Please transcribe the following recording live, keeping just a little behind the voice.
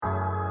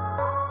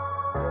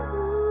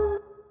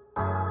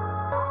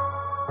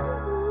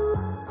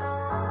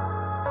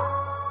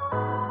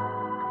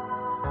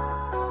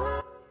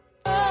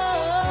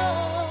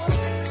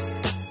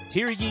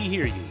Hear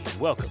ye,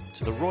 welcome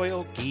to the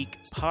Royal Geek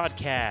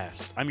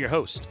Podcast. I'm your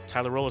host,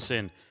 Tyler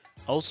Rollison,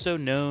 also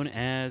known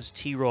as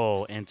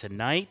T-Roll, and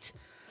tonight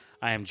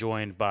I am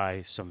joined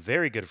by some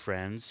very good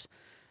friends.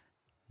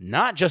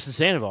 Not Justin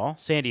Sandoval.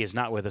 Sandy is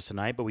not with us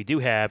tonight, but we do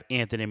have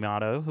Anthony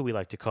Amato, who we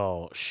like to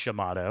call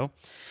Shamato.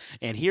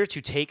 And here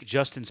to take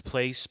Justin's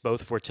place,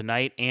 both for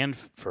tonight and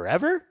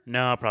forever?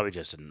 No, probably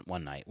just in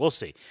one night. We'll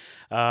see.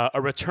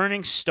 A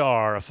returning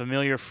star, a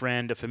familiar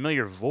friend, a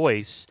familiar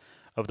voice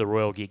of the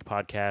Royal Geek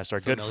Podcast, our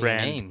good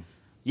friend. Name.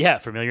 Yeah,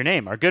 familiar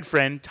name. Our good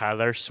friend,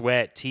 Tyler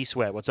Sweat.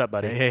 T-Sweat, what's up,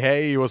 buddy?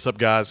 Hey, what's up,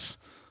 guys?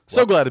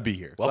 So glad to be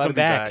here. Welcome glad to be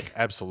back.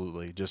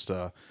 Absolutely. Just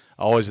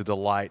always a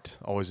delight,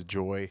 always a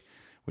joy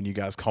when you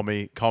guys call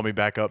me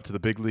back up to the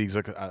big leagues.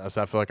 I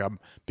feel like I'm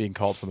being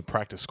called from the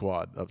practice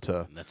squad up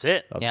to That's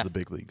it. to the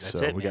big leagues. That's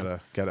so it, we man.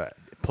 got a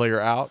player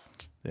out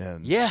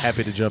and Yeah.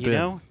 happy to jump you in.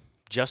 know,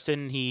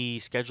 Justin, he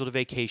scheduled a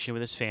vacation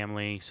with his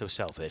family, so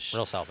selfish.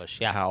 Real selfish.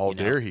 Yeah. How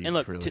dare he? And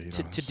look, really,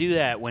 to do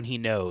that when he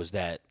knows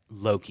that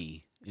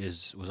Loki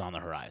was on the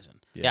horizon.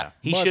 Yeah.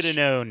 He Much- should have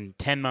known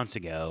 10 months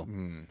ago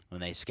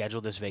when they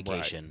scheduled this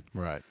vacation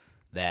Right.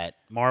 that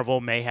Marvel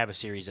may have a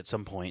series at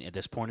some point at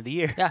this point of the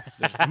year. Yeah.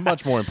 There's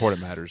much more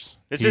important matters.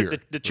 This here is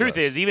the for truth us.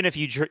 is even if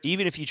you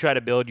try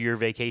to build your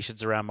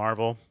vacations around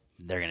Marvel,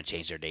 they're going to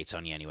change their dates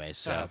on you anyways.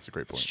 So That's a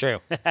great point. It's true.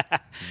 all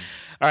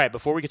right,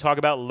 before we can talk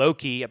about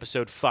Loki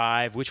episode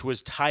 5, which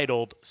was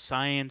titled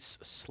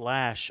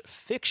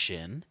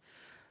Science/Fiction,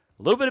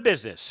 a little bit of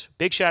business.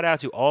 Big shout out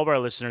to all of our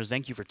listeners.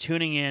 Thank you for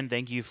tuning in.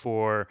 Thank you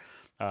for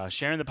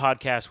sharing the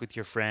podcast with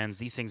your friends.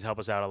 These things help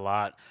us out a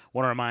lot.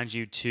 Want to remind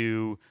you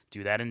to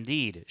do that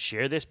indeed.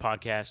 Share this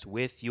podcast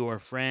with your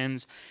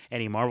friends.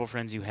 Any Marvel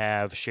friends you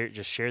have,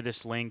 just share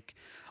this link.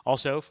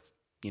 Also,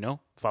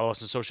 follow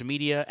us on social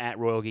media at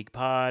Royal Geek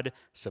Pod.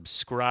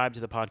 Subscribe to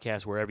the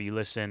podcast wherever you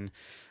listen.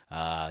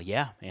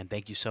 And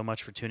thank you so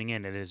much for tuning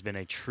in. It has been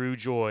a true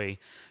joy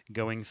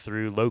going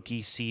through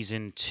Loki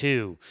season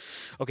 2.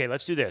 Okay,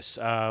 let's do this.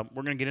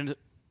 We're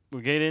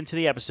getting into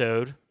the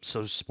episode.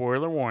 So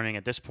spoiler warning,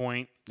 at this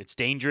point, it's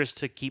dangerous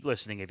to keep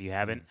listening if you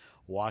haven't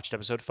watched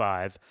episode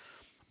 5.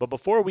 But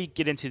before we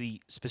get into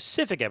the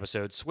specific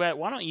episode, Sweat,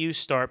 why don't you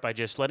start by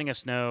just letting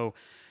us know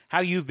how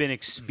you've been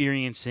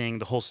experiencing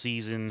the whole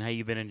season, how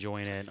you've been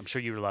enjoying it. I'm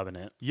sure you were loving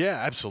it. Yeah,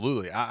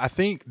 absolutely. I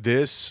think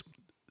this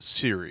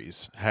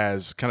series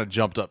has kind of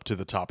jumped up to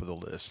the top of the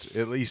list.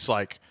 At least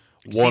like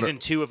Season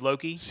 2 of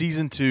Loki?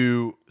 Season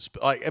 2,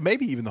 like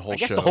maybe even the whole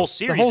show. I guess the whole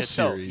series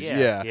itself.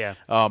 Yeah.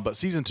 But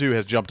season 2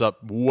 has jumped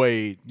up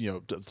way,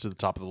 to the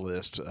top of the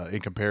list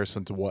in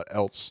comparison to what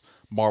else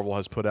Marvel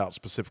has put out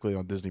specifically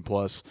on Disney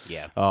Plus.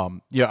 Yeah.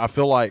 I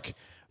feel like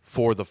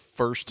for the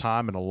first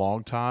time in a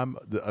long time,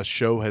 a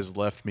show has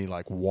left me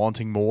like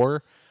wanting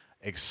more,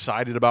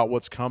 excited about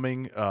what's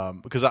coming,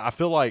 because I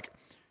feel like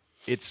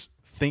it's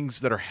things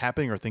that are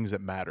happening are things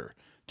that matter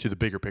to the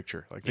bigger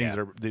picture, like things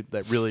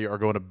that really are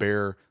going to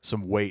bear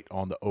some weight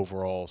on the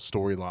overall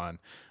storyline.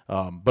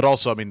 But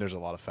also, I mean, there's a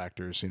lot of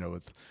factors,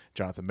 with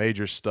Jonathan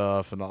Majors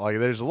stuff, and like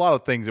there's a lot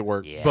of things that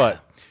work. Yeah.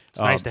 But it's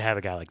nice to have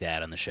a guy like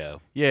that on the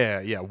show.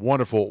 yeah,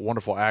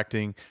 wonderful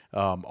acting.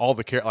 All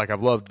the like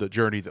I've loved the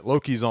journey that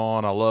Loki's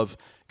on. I love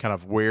kind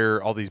of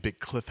where all these big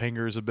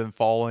cliffhangers have been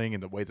falling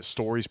and the way the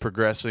story's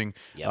progressing.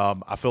 Yep.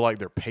 I feel like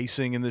their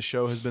pacing in this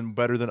show has been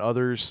better than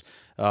others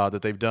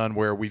that they've done,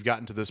 where we've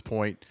gotten to this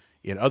point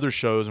in other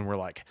shows and we're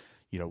like,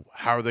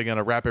 how are they going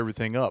to wrap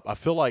everything up? I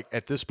feel like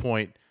at this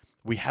point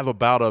we have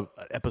about an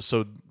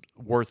episode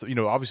worth,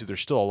 obviously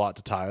there's still a lot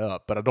to tie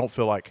up, but I don't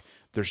feel like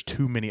there's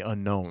too many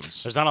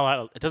unknowns. There's not a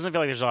lot. It doesn't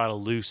feel like there's a lot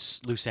of loose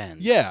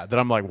ends. Yeah, that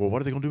I'm like, well, what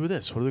are they going to do with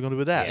this? What are they going to do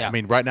with that? Yeah. I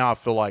mean, right now I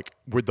feel like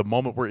the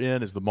moment we're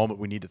in is the moment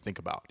we need to think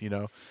about,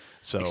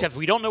 So Except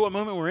we don't know what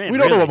moment we're in. we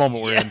don't know really. what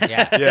moment we're in.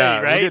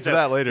 Yeah. Right? We'll get to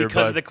that later.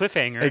 Because but of the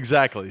cliffhanger.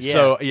 Exactly. Yeah.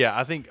 So yeah,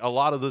 I think a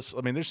lot of this.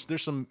 I mean, there's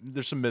some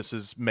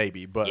misses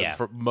maybe, but Yeah.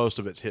 for most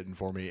of it's hitting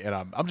for me, and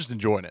I'm just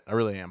enjoying it. I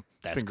really am.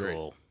 That's it's been great.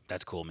 cool.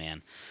 That's cool,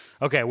 man.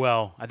 Okay,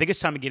 well, I think it's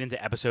time to get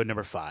into episode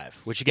number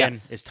 5, which again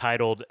Yes. is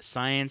titled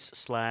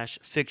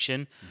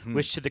Science/Fiction,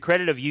 which to the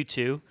credit of you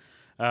two,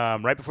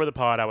 right before the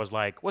pod, I was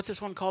like, what's this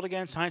one called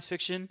again? Science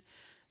fiction?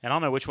 And I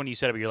don't know which one you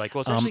said it, but you're like,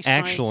 well, it's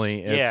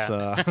actually it's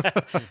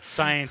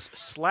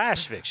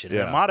Science/Fiction. Yeah.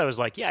 And Amato is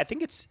like, yeah, I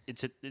think it's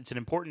an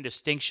important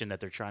distinction that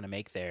they're trying to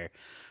make there.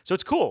 So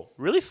it's cool.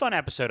 Really fun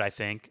episode, I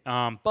think.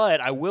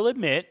 But I will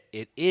admit,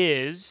 it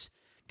is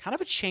kind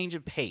of a change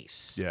of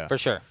pace. yeah. For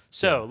sure.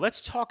 So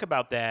let's talk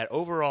about that.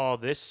 Overall,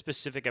 this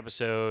specific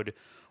episode,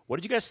 what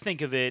did you guys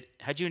think of it?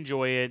 How'd you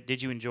enjoy it? Did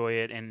you enjoy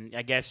it? And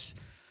I guess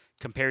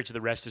compared to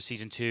the rest of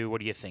season 2, what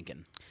are you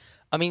thinking?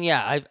 I mean,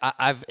 yeah,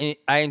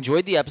 I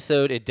enjoyed the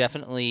episode. It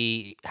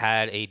definitely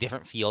had a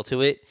different feel to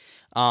it.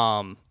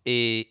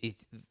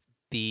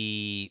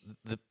 The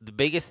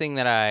biggest thing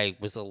that I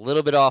was a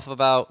little bit off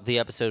about the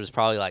episode was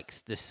probably like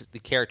the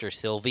character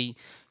Sylvie,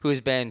 who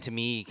has been to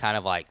me kind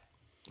of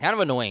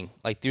annoying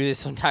like through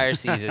this entire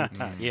season.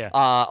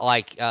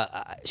 Yeah.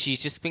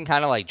 She's just been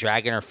kind of like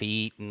dragging her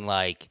feet, and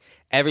like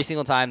every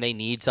single time they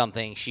need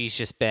something, she's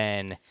just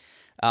been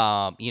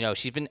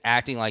She's been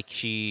acting like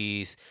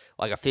she's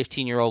like a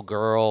 15-year-old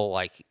girl,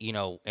 like,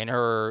 in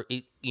her,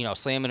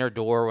 slamming her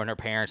door when her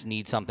parents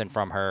need something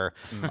from her.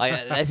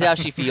 Like, that's how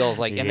she feels.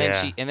 Like, and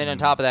then on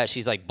top of that,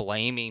 she's like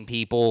blaming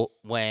people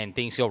when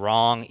things go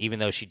wrong, even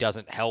though she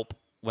doesn't help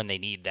when they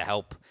need the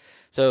help.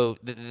 So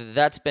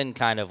that's been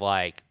kind of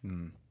like,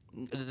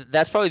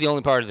 that's probably the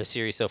only part of the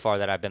series so far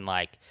that I've been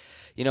like,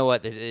 you know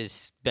what,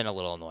 it's been a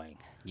little annoying.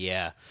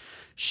 Yeah.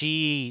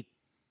 She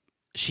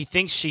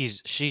thinks she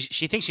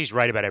thinks she's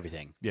right about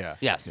everything. Yeah.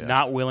 Yes. Yeah.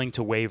 Not willing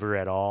to waver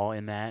at all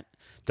in that.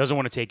 Doesn't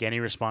want to take any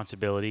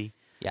responsibility.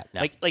 Yeah.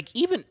 No. Like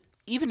even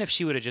if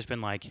she would have just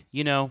been like,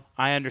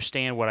 I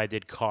understand what I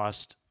did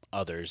cost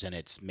others and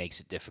it makes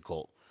it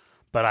difficult,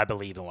 but I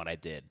believe in what I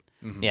did.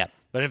 Mm-hmm. Yeah.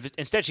 But if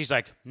instead she's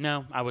like,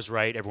 no, I was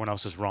right. Everyone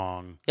else is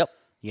wrong. Yep.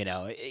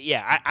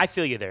 Yeah, I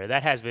feel you there.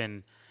 That has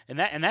been,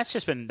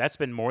 that's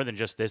been more than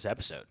just this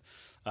episode.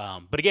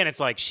 But again, it's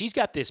like she's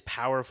got this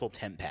powerful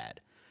temp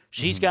pad.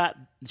 She's got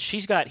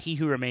He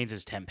Who Remains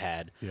as temp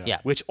pad, Yeah.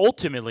 which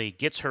ultimately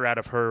gets her out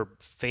of her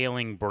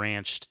failing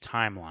branched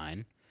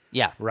timeline,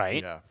 Yeah.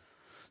 right? Yeah.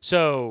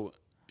 So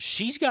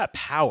she's got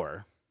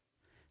power.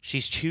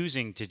 She's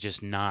choosing to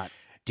just not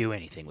do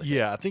anything with it.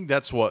 Yeah, I think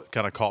that's what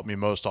kind of caught me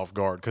most off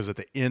guard because at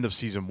the end of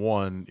season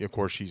 1, of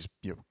course, she's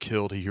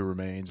killed He Who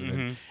Remains,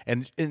 and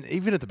then, and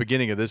even at the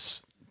beginning of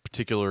this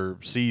particular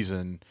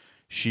season,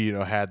 she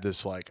had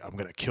this like, I'm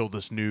gonna kill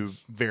this new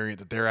variant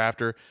that they're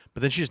after,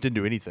 but then she just didn't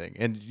do anything,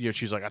 and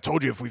she's like, I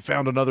told you if we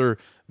found another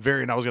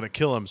variant, I was gonna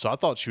kill him. So I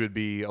thought she would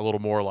be a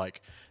little more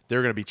like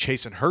they're gonna be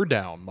chasing her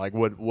down, like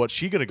what's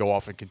she gonna go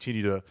off and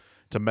continue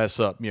to mess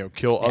up,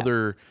 kill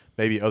other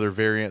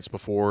variants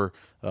before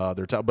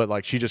their time. But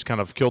like she just kind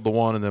of killed the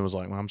one and then was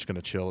like, well, I'm just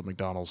gonna chill at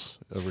McDonald's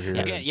over here.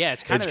 Yeah,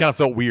 it's It kind just kind of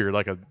felt weird,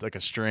 like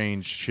a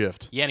strange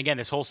shift. Yeah, and again,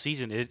 this whole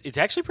season, it's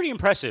actually pretty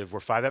impressive. We're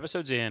 5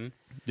 episodes in.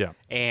 Yeah.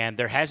 And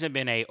there hasn't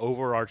been a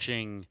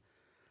overarching.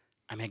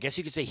 I mean, I guess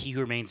you could say He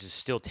Who Remains is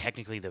still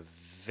technically the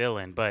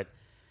villain, but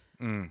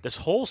this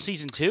whole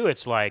season 2,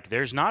 it's like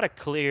there's not a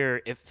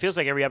clear. It feels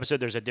like every episode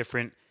there's a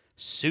different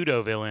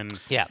pseudo villain.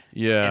 Yeah.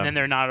 Yeah. And then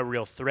they're not a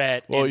real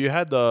threat. Well, and you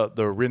had the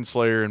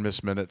Renslayer and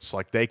Miss Minutes,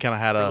 like they kind of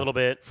had For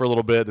a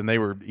little bit. then they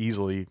were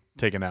easily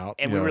taken out.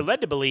 And we were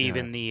led to believe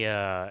in the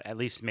at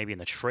least maybe in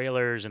the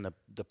trailers and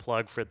the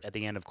plug for at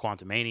the end of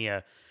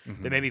Quantumania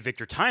that maybe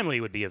Victor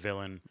Timely would be a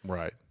villain.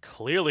 Right.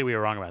 Clearly, we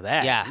were wrong about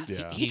that.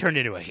 Yeah. He turned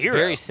into a hero.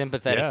 Very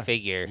sympathetic Yeah.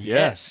 figure.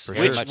 Yes, for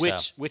Very sure.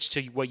 much so. which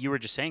to what you were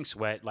just saying,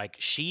 Sweat. Like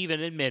she even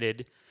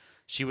admitted,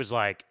 she was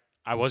like,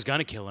 I was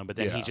gonna kill him, but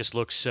then he Yeah. just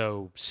looked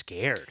so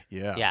scared.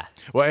 Yeah. Yeah.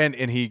 Well,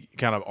 and he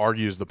kind of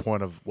argues the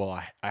point of, well,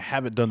 I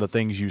haven't done the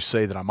things you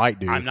say that I might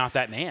do. I'm not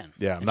that man.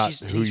 Yeah, I'm And not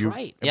she's- who he's you.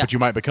 right. Yeah. But you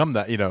might become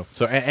that,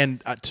 So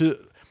and to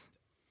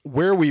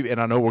where and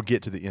I know we'll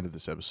get to the end of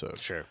this episode.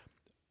 Sure.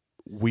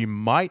 We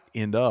might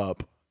end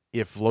up,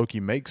 if Loki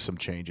makes some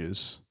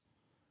changes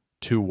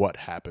to what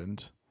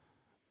happened,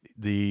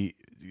 the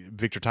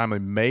Victor Timely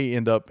may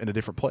end up in a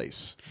different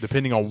place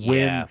depending on Yeah.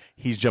 when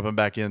he's jumping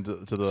back into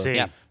the See,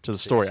 Yeah. to the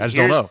story. See, I just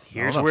don't know.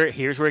 Here's I don't know.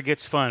 where it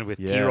gets fun with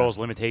Yeah. T-Roll's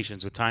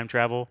limitations with time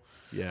travel,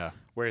 Yeah.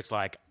 where it's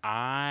like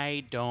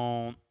I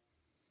don't,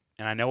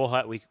 and I know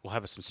we'll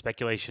have some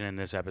speculation in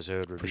this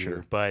episode review,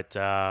 sure. but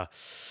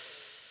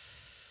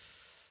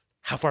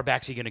how far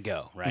back's he gonna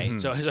go? Right. Mm-hmm.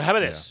 So how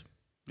about this?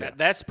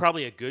 That's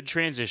probably a good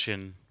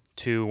transition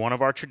to one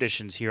of our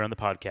traditions here on the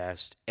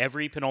podcast.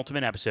 Every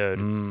penultimate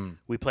episode,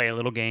 we play a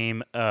little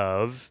game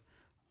of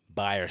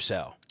buy or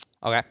sell.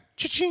 Okay.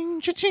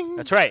 Cha-ching, cha-ching.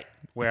 That's right.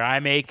 Where I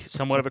make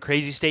somewhat of a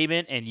crazy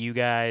statement, and you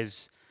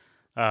guys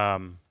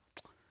will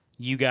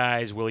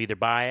either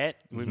buy it,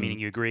 meaning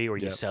you agree, or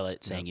you Yep. sell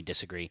it, saying you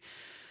disagree.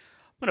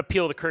 I'm going to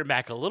peel the curtain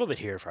back a little bit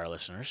here for our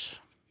listeners.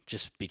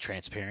 Just be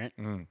transparent.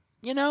 I'm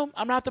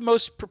not the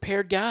most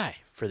prepared guy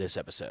for this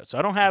episode, so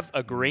I don't have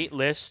a great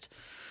list,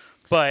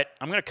 but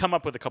I'm going to come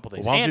up with a couple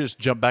things. Why don't And you just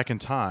jump back in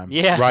time?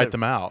 Yeah. Write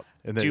them out.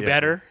 And then, do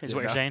better is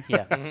what you're saying?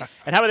 Yeah.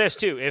 And how about this,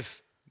 too?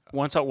 If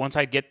once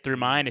I get through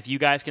mine, if you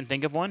guys can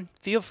think of one,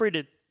 feel free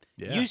to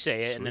you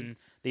say it, and then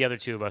the other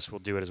two of us will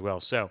do it as well.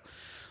 So,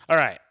 all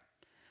right.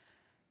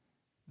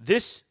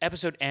 This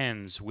episode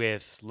ends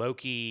with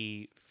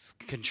Loki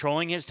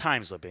controlling his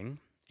time slipping,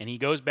 and he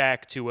goes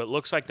back to what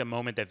looks like the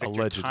moment that Victor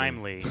Allegedly.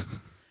 Timely.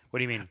 What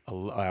do you mean?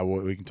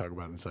 We can talk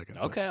about it in a second.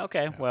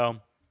 Okay.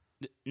 Well,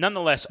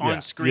 nonetheless, Yeah,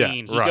 on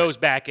screen, yeah, he right. goes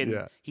back and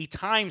Yeah. he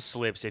time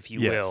slips, if you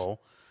Yes.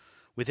 will,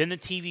 within the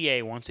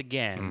TVA once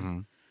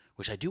again.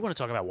 Which I do want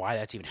to talk about why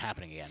that's even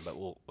happening again, but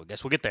I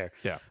guess we'll get there.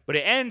 Yeah. But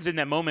it ends in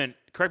that moment.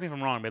 Correct me if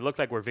I'm wrong, but it looked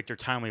like where Victor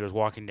Timely was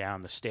walking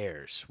down the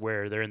stairs,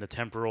 where they're in the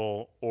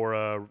temporal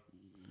aura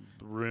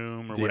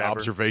room or The whatever.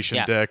 observation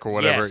Yeah. deck or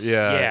whatever. Yes,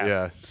 Yeah.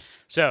 yeah.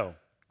 So,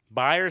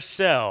 buy or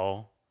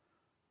sell.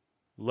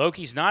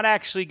 Loki's not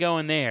actually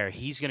going there.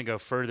 He's going to go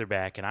further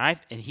back, and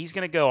he's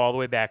going to go all the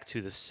way back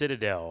to the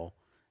Citadel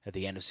at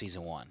the end of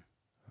season 1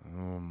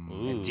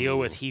 and deal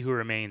with He Who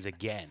Remains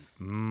again.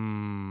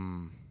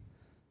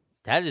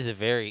 That is a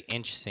very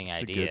interesting It's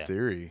a idea. good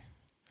theory.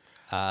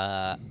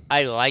 I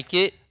like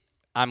it.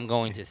 I'm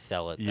going to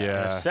sell it. Though. Yeah.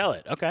 Gonna sell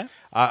it. Okay.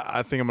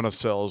 I think I'm going to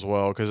sell as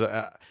well because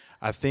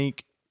I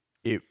think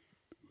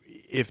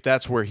if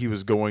that's where he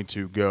was going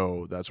to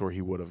go, that's where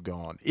he would have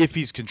gone. If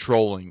he's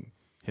controlling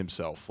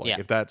himself, like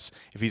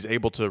if he's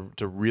able to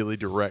really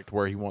direct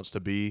where he wants to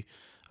be,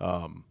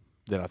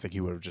 then I think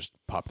he would have just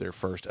popped there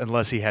first,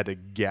 unless he had to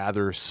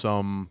gather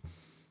some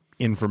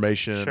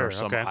information or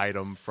some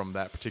item from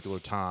that particular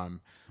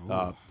time.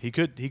 He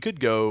could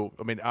go.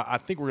 I mean, I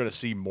think we're going to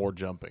see more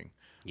jumping.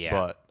 Yeah.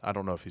 But I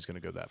don't know if he's going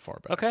to go that far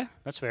back. Okay,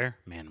 that's fair,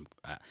 man.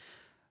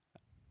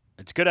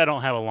 It's good I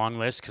don't have a long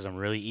list because I'm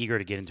really eager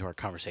to get into our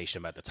conversation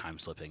about the time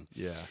slipping.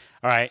 Yeah.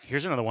 All right,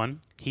 here's another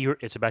one.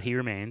 It's about He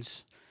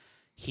Remains.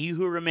 He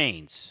Who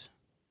Remains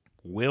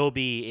will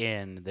be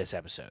in this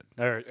episode,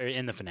 or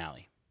in the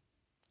finale.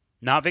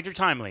 Not Victor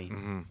Timely.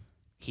 Mm-hmm.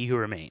 He Who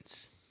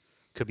Remains.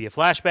 Could be a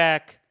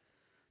flashback.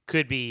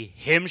 Could be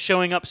him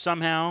showing up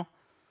somehow.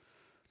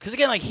 Because,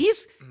 again, like,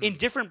 he's in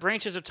different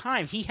branches of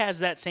time. He has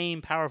that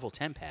same powerful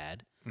temp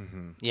pad.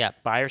 Mm-hmm. Yeah.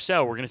 Buy or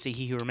sell, we're going to see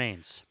He Who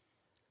Remains.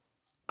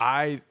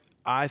 I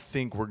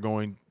think we're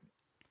going.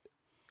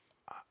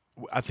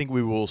 I think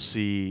we will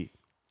see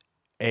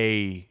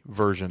a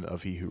version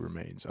of He Who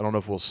Remains. I don't know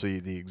if we'll see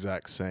the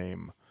exact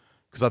same,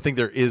 because I think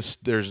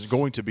there's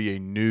going to be a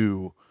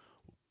new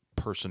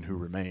person who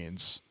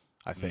remains.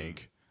 I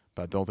think,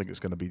 but I don't think it's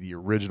going to be the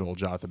original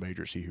Jonathan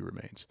Majors He Who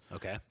Remains.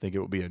 Okay. I think it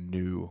will be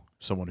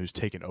someone who's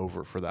taken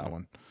over for that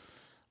one.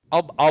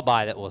 I'll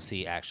buy that. We'll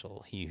see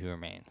actual He Who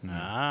Remains.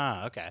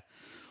 Ah, okay.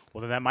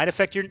 Well, then that might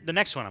affect the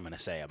next one I'm going to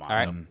say. All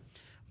right.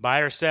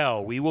 Buy or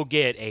sell, we will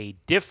get a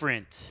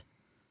different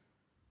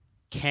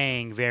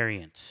Kang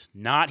variant.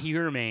 Not He Who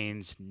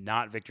Remains,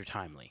 not Victor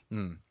Timely.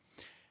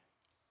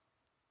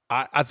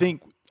 I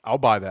think I'll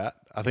buy that.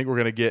 I think we're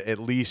going to get at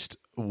least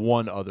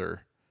one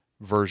other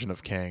version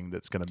of Kang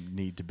that's going to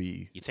need to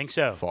be You think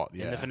so? fought.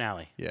 In the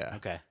finale? Yeah.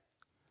 Okay.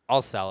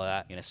 I'll sell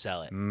that. You're going to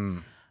sell it.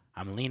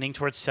 I'm leaning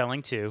towards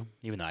selling too,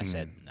 even though I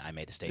said I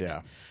made a statement.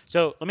 Yeah.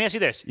 So let me ask you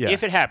this. Yeah.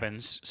 If it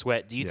happens,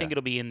 Sweat, do you Yeah. think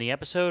it'll be in the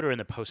episode or in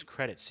the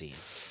post-credit scene?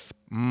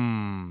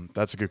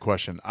 That's a good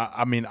question.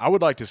 I mean, I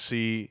would like to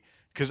see,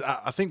 because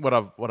I think what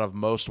I've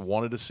most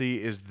wanted to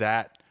see is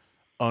that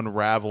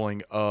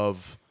unraveling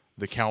of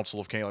the Council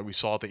of Kang, like we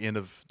saw at the end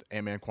of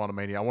Ant-Man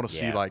Quantumania. I want to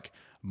see Yeah. like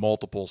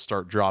multiple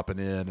start dropping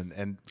in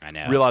and I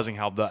know. realizing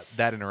how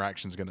that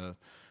interaction is gonna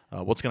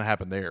what's gonna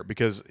happen there,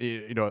 because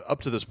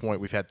up to this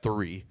point we've had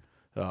three.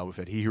 We've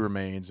had He Who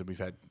Remains, and we've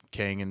had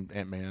Kang and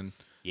Ant-Man,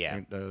 Yeah.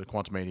 and,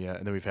 Quantumania,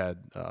 and then we've had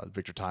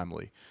Victor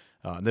Timely.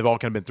 And they've all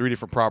kind of been three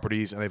different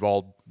properties, and they've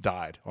all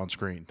died on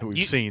screen that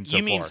we've seen so far.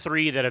 You mean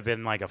three that have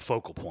been like a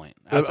focal point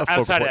A focal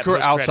outside of point.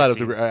 that outside of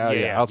the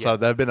post-credit scene. outside.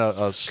 That have been a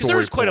story. Because there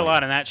was quite a point.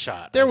 lot in that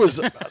shot. There was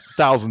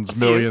thousands,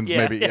 millions, yeah.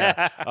 maybe.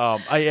 Yeah.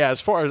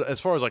 As far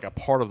as like a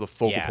part of the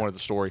focal Yeah. point of the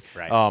story.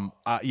 Right.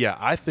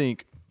 I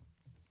think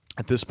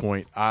at this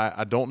point,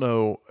 I don't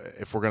know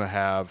if we're gonna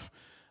have.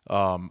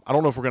 I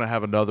don't know if we're gonna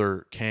have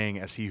another Kang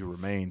as He Who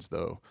Remains,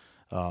 though.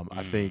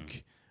 I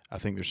think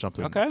there's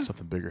something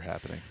bigger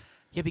happening.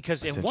 Yeah,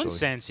 because in one Potentially.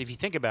 sense, if you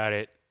think about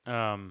it,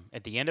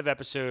 at the end of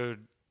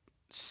episode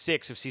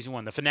 6 of season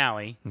 1, the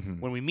finale, Mm-hmm.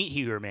 when we meet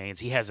He Who Remains,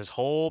 he has this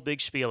whole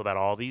big spiel about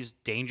all these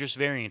dangerous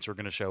variants are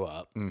going to show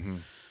up. Mm-hmm.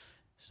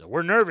 So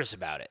we're nervous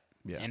about it.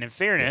 Yeah. And in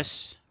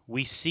fairness,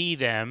 we see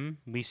them.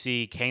 We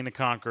see Kang the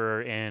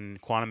Conqueror in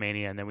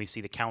Quantumania, and then we see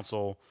the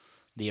Council,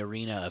 the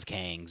arena of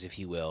Kangs, if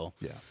you will.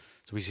 Yeah.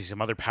 So we see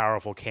some other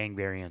powerful Kang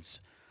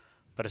variants.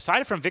 But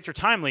aside from Victor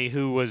Timely,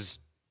 who was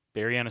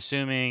very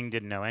unassuming,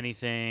 didn't know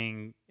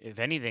anything. If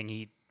anything,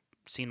 he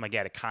seemed like he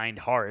had a kind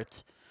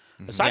heart.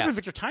 Aside Yeah. from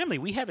Victor Timely,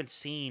 we haven't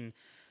seen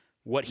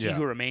what He Yeah.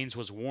 Who Remains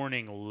was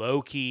warning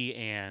Loki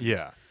and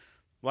Yeah.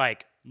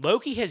 like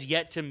Loki has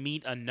yet to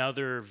meet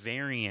another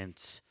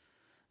variant.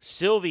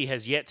 Sylvie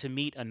has yet to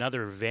meet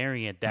another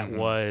variant that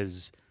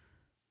was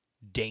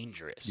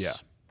dangerous. Yeah.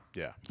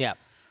 Yeah. Yeah.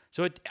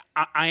 So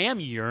I am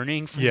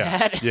yearning for Yeah.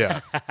 that.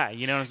 Yeah.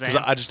 You know what I'm saying?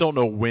 Because I just don't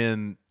know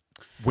when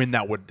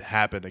that would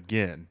happen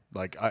again.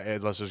 Like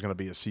unless there's going to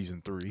be a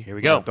season 3. Here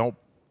we go. Don't.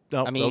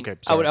 No, I mean, okay.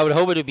 I would sorry.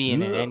 hope it would be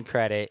in an end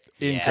credit.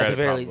 End at credit, the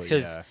very probably, least,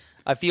 because yeah.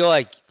 I feel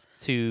like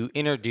to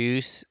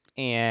introduce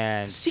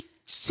and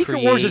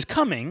Secret Wars create- is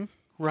coming,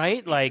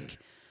 right? Like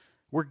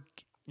we're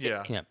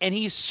Yeah. Yeah. and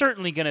he's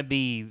certainly going to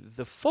be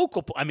the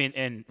focal point. I mean,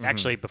 and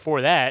actually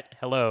before that,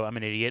 hello, I'm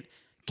an idiot.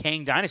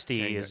 Kang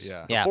Dynasty is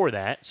yeah. Yeah. before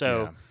that.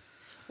 So Yeah.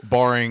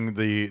 Barring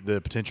the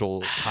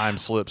potential time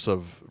slips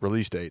of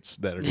release dates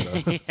that are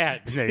going to yeah,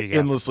 there you go.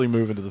 endlessly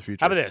move into the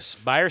future. How about this?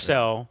 Buy or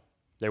sell,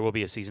 there will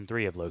be a season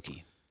 3 of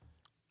Loki.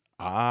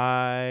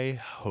 I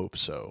hope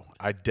so.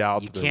 I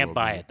doubt You there can't will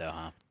buy be. it though,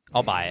 huh?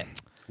 I'll buy it.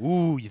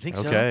 Ooh, you think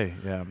so? Okay,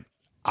 yeah.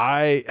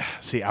 I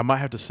might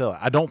have to sell it.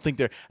 I don't think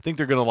I think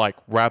they're going to like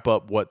wrap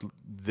up what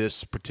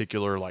this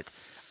particular like.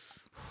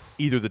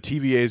 Either the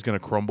TVA is going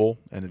to crumble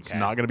and it's Okay.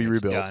 not going to be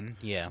It's rebuilt. done.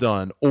 Yeah. It's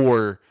done.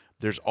 Or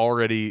there's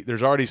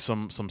already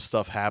some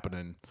stuff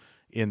happening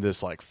in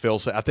this like fail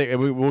set. I think,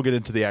 and we'll get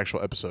into the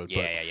actual episode.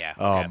 Yeah.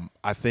 But, Okay.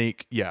 I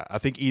think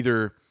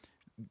either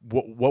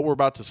what we're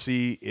about to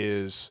see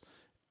is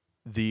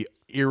the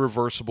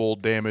irreversible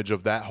damage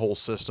of that whole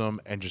system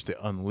and just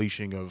the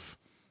unleashing of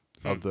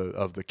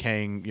the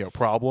Kang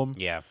problem.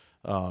 Yeah.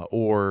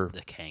 Or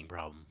The Kang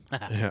problem.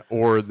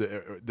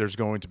 there's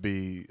going to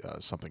be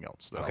something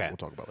else that Okay. we'll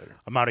talk about later.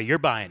 Amato, you're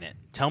buying it.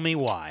 Tell me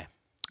why.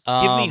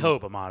 Give me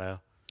hope,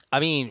 Amato. I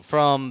mean,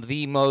 from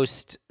the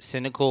most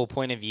cynical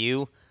point of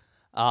view,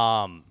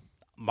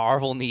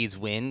 Marvel needs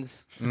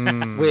wins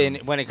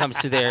when it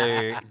comes to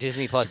their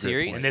Disney Plus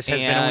series. And this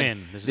has been a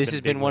win. This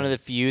has been one of the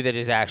few that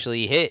has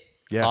actually hit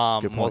Yeah,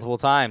 good point. multiple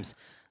times.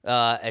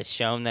 It's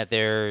shown that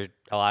a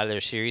lot of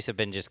their series have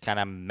been just kind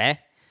of meh.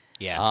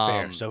 Yeah,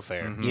 fair. So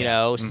fair. You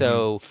know,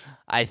 so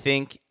I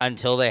think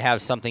until they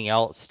have something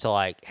else to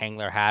like hang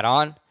their hat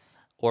on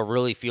or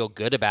really feel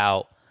good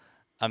about,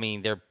 I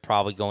mean, they're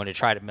probably going to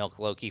try to milk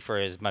Loki for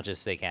as much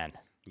as they can.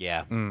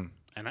 Yeah. And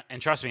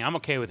trust me, I'm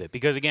okay with it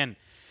because, again,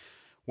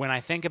 when I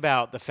think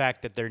about the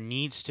fact that there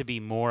needs to be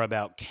more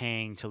about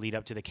Kang to lead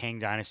up to the Kang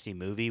Dynasty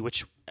movie,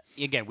 which,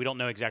 again, we don't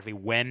know exactly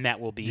when that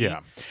will be.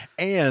 Yeah.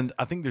 And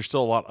I think there's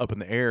still a lot up in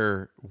the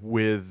air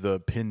with the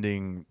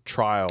pending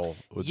trial.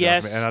 With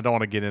Yes. Josh, and I don't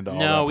want to get into all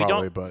No, that we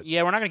probably, don't. but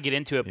Yeah, we're not going to get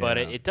into it, but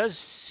Yeah. it does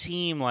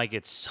seem like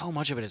it's so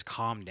much of it has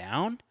calmed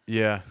down.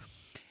 yeah.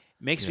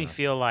 Makes me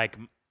feel like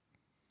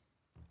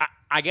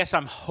I guess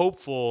I'm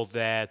hopeful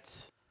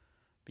that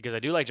because I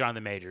do like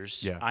Jonathan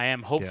Majors. Yeah. I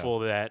am hopeful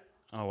that.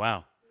 Oh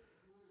wow,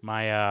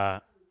 my.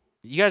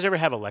 You guys ever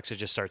have Alexa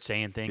just start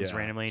saying things Yeah.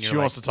 randomly? And She you're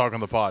wants like, to talk on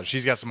the pod.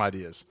 She's got some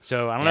ideas.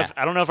 So I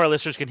don't know if our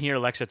listeners can hear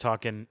Alexa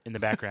talking in the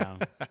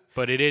background,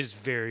 but it is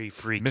very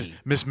freaky.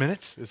 Miss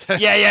Minutes? Is that,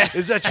 Yeah.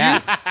 Is that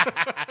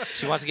you?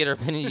 She wants to get her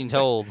opinion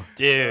told.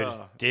 Dude.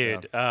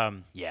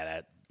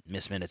 That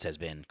Miss Minutes has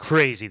been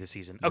crazy this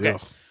season. Okay.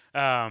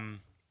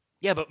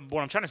 Yeah, but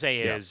what I'm trying to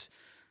say is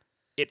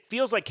it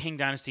feels like King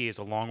Dynasty is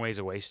a long ways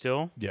away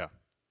still. Yeah.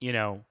 You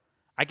know,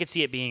 I could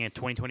see it being a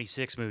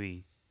 2026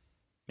 movie,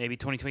 maybe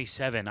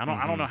 2027. I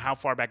don't know how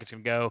far back it's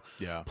going to go.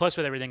 Yeah. Plus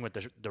with everything with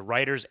the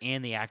writers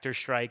and the actor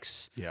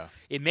strikes. Yeah.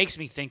 It makes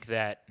me think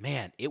that,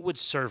 man, it would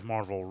serve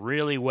Marvel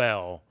really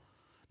well.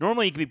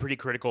 Normally you can be pretty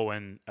critical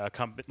when a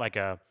company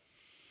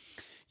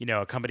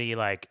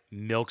like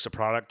milks a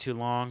product too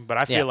long, but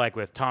I feel like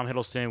with Tom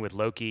Hiddleston, with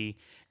Loki,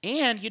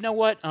 and you know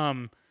what?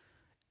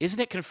 Isn't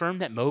it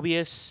confirmed that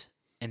Mobius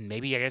and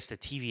maybe I guess the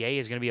TVA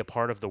is going to be a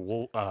part of the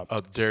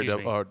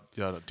Daredevil.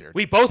 Daredevil.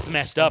 We both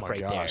messed up my right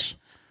gosh.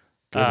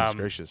 there. Goodness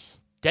gracious.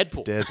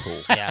 Deadpool.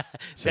 Yeah.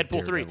 Said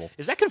Deadpool 3. Daredevil.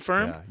 Is that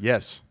confirmed? Yeah.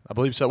 Yes, I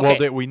believe so. Okay.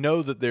 Well, we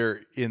know that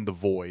they're in the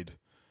void,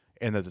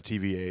 and that the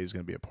TVA is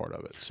going to be a part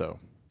of it. So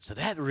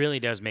that really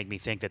does make me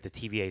think that the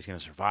TVA is going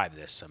to survive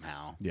this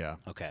somehow. yeah.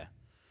 Okay.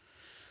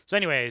 So,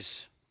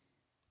 anyways,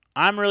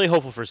 I'm really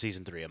hopeful for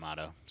season 3,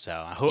 Amato. So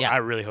I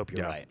really hope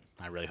you're right.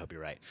 I really hope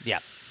you're right. Yeah.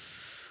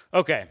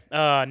 Okay.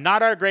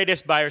 Not our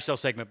greatest buy or sell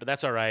segment, but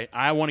that's all right.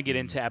 I want to get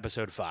into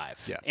episode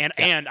 5. Yeah.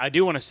 And I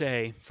do want to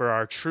say for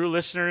our true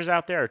listeners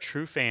out there, our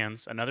true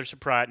fans, another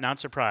surprise, not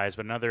surprise,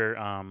 but another.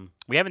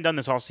 We haven't done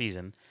this all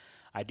season.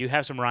 I do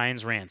have some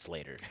Ryan's rants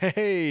later.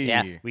 Hey.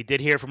 Yeah. We did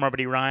hear from our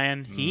buddy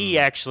Ryan. He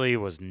actually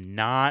was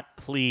not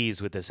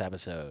pleased with this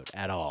episode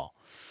at all.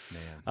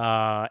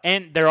 Man.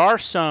 And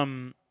there's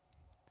some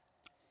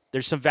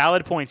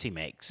valid points he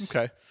makes.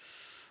 Okay.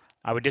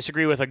 I would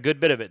disagree with a good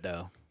bit of it,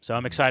 though. So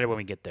I'm excited when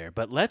we get there.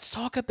 But let's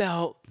talk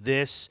about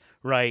this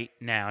right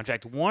now. In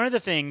fact, one of the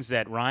things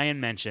that Ryan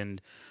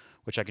mentioned,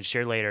 which I can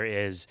share later,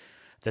 is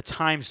the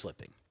time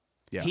slipping.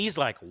 Yeah. He's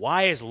like,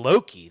 why is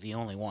Loki the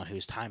only one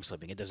who's time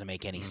slipping? It doesn't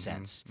make any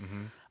sense.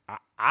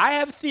 I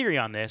have a theory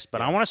on this,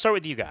 but I want to start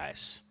with you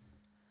guys.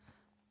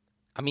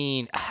 I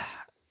mean,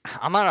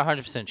 I'm not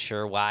 100%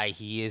 sure why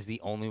he is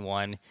the only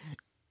one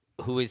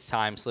who is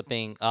time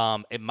slipping.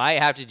 It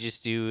might have to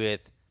just do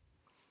with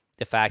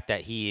the fact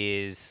that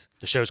he is.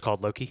 The show's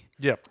called Loki.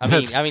 Yep.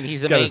 I mean,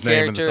 he's the got main his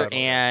name in the character, title.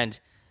 and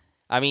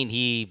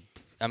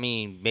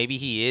maybe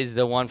he is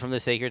the one from the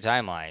sacred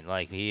timeline.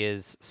 Like he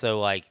is. So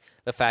like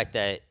the fact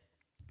that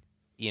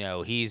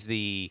he's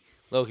the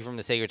Loki from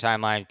the sacred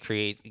timeline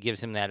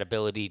gives him that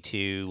ability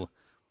to,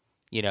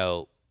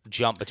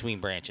 jump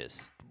between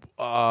branches.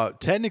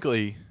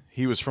 Technically,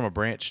 he was from a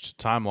branched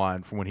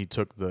timeline from when he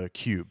took the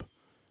cube.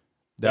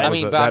 But I'm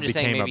just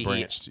saying became a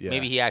branched.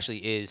 maybe he actually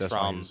is That's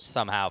why he was-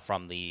 somehow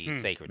from the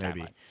sacred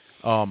maybe.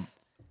 timeline.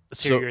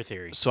 Your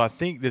theory. So I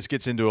think this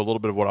gets into a little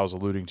bit of what I was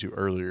alluding to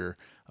earlier.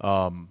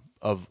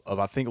 Of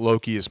I think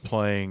Loki is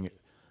playing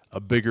a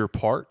bigger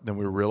part than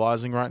we're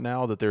realizing right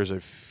now. That there's a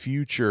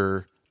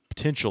future,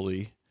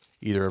 potentially,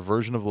 either a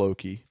version of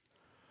Loki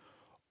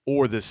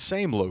or this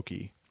same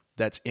Loki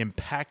that's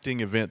impacting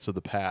events of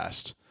the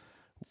past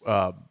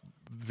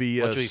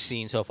via Which we've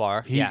seen so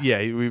far.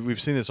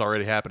 we've seen this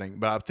already happening.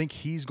 But I think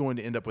he's going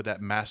to end up with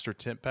that master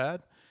temp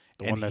pad,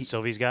 The one that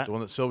Sylvie's got? the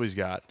one that Sylvie's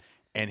got,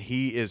 and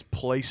he is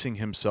placing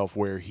himself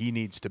where he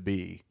needs to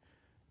be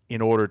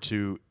in order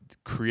to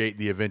create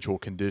the eventual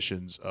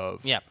conditions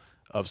of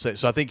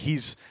so I think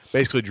he's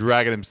basically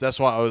dragging him. That's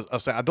why I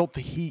was saying I don't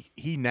think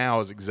he now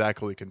is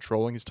exactly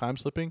controlling his time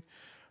slipping,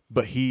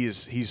 but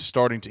he's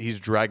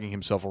dragging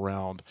himself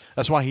around.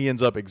 That's why he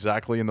ends up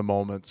exactly in the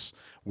moments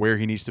where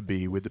he needs to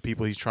be with the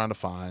people he's trying to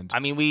find. I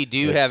mean, we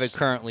do have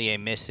currently a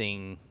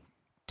missing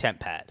temp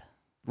pad.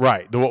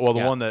 Right. The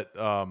one that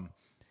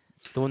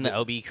The one that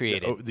OB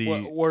created.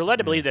 We're led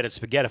to believe that it's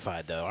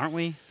spaghettified, though, aren't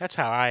we? That's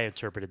how I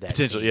interpreted that.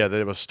 Potentially, scene. yeah, that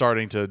it was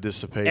starting to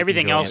dissipate.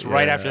 Everything else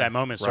right after that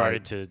moment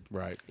started to.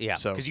 Right. Yeah.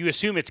 So, Because you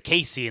assume it's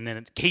Casey, and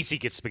then Casey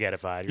gets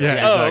spaghettified. You're yeah,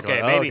 like, oh, exactly.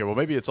 okay, maybe. Okay, well,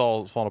 maybe it's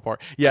all falling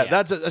apart. Yeah,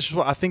 Yeah. that's just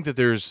what I think that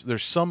there's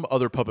some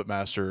other puppet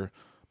master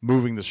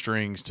moving the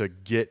strings to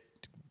get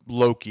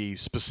Loki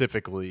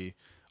specifically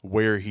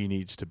where he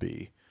needs to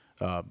be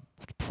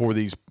for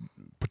these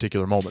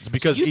particular moments.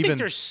 Because Do you even think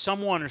there's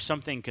someone or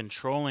something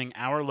controlling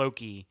our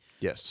Loki,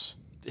 yes,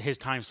 his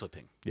time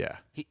slipping? yeah,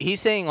 He's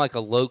saying like a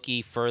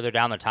Loki further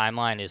down the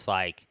timeline is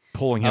like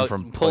pulling him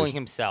from pulling place.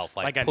 himself,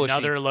 Like pushing.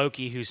 another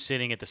Loki who's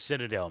sitting at the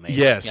Citadel, maybe.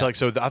 Yes, Yeah. like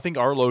so. I think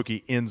our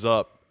Loki ends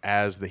up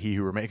as the He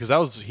Who Remains, because that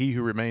was He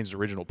Who Remains'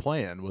 original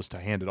plan, was to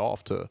hand it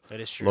off to That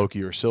is true.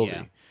 Loki or Sylvie.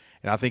 Yeah.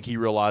 And I think he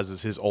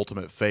realizes his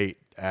ultimate fate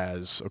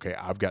as, okay,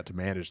 I've got to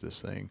manage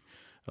this thing.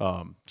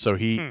 So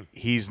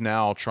he's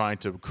now trying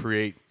to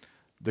create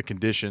the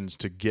conditions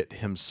to get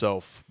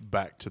himself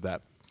back to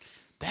that.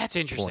 That's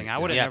interesting. Point, I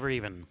would have yeah. never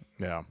even.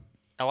 Yeah.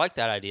 I like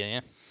that idea.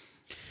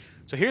 Yeah.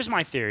 So here's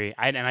my theory,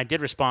 and I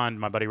did respond to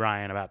my buddy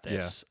Ryan about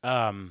this.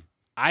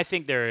 I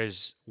think there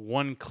is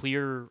one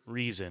clear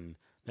reason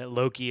that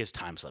Loki is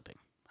time slipping.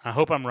 I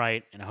hope I'm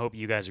right, and I hope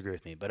you guys agree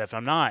with me. But if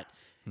I'm not,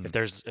 if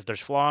there's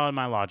flaw in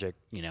my logic,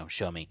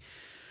 show me.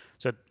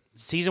 So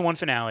season 1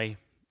 finale,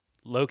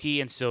 Loki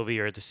and Sylvie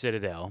are at the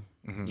Citadel.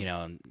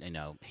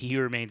 He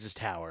Who Remains his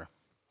tower.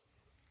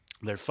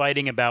 They're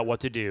fighting about what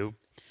to do.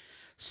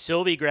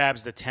 Sylvie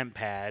grabs the temp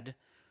pad,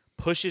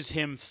 pushes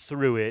him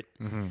through it.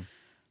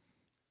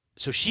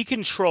 So she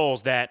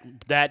controls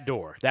that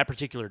door, that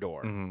particular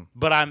door.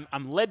 But I'm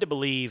led to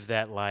believe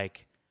that,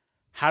 like,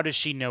 how does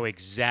she know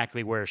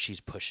exactly where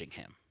she's pushing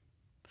him?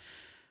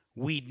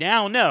 We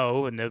now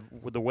know, and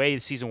the way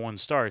season 1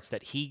 starts,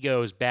 that he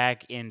goes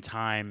back in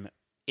time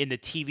in the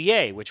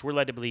TVA, which we're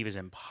led to believe is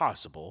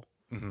impossible.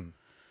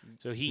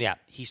 So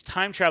he's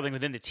time traveling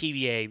within the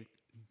TVA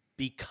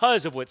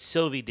because of what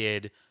Sylvie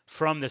did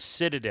from the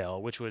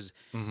Citadel, which was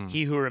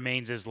He Who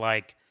Remains is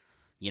like,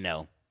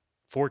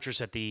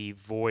 fortress at the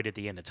void at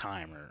the end of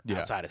time or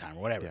outside of time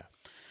or whatever. Yeah.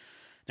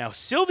 Now,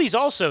 Sylvie's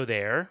also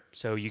there,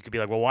 so you could be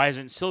like, well, why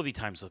isn't Sylvie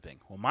time slipping?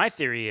 Well, my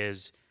theory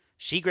is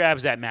she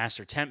grabs that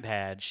master temp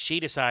pad. She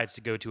decides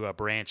to go to a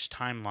branch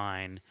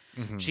timeline.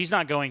 She's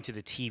not going to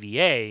the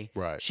TVA.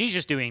 Right. She's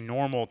just doing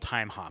normal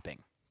time hopping.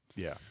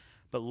 Yeah.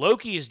 But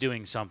Loki is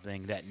doing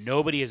something that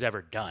nobody has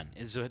ever done,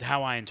 is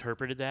how I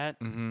interpreted that.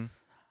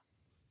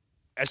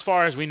 As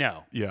far as we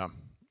know. Yeah.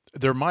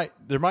 There might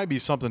be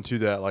something to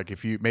that, like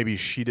if maybe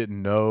she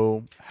didn't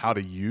know how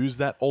to use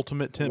that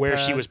ultimate temp Where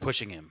pad. she was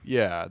pushing him.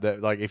 Yeah,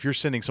 that like if you're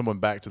sending someone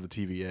back to the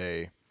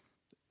TVA,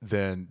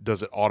 then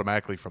does it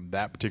automatically from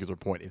that particular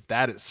point? If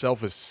that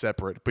itself is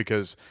separate,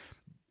 because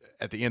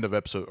at the end of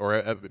episode or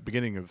at the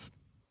beginning of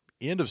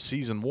end of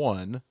season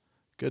 1,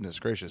 goodness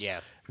gracious,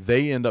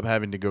 they end up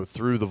having to go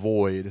through the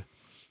void,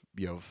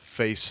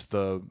 face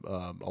the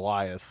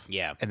Goliath,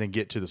 and then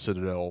get to the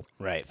Citadel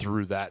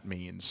through that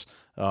means.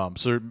 So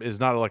there is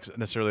not like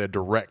necessarily a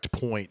direct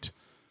point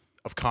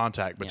of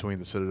contact between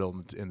the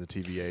Citadel and the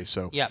TVA.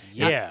 So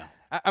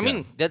I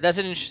mean, that's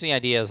an interesting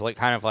idea. Is like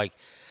kind of like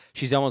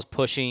she's almost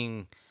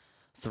pushing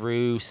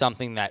through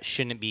something that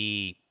shouldn't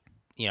be,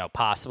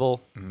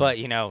 possible. But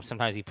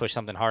sometimes you push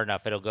something hard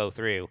enough, it'll go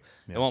through.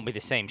 It won't be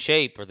the same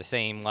shape or the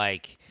same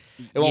like.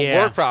 It won't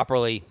work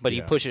properly, but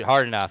you push it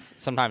hard enough,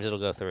 sometimes it'll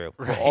go through.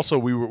 Well, also,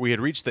 we had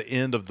reached the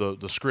end of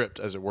the script,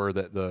 as it were,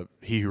 that the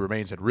He Who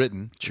Remains had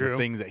written. True. The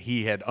thing that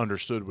he had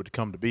understood would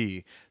come to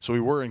be. So we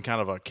were in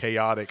kind of a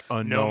chaotic,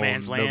 unknown, No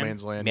man's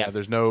land. Yeah,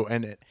 there's no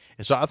and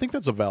so I think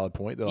that's a valid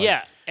point. That,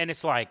 Yeah, and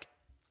it's like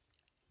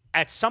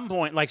at some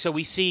point, like, so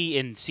we see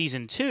in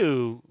season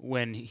 2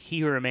 when He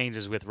Who Remains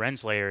is with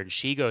Renslayer and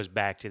she goes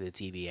back to the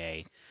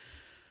TVA.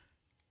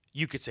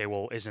 You could say,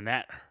 well, isn't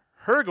that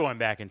her going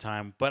back in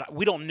time? But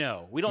we don't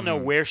know. We don't know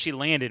where she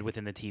landed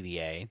within the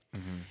TVA,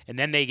 and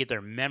then they get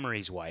their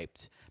memories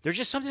wiped. There's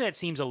just something that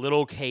seems a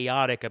little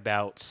chaotic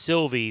about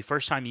Sylvie.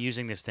 First time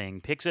using this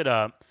thing, picks it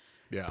up,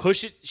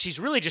 push it. She's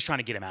really just trying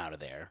to get him out of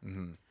there.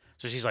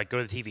 So she's like,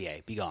 go to the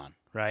TVA, be gone,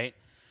 right?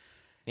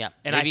 Yeah,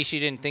 And maybe she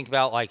didn't think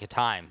about like a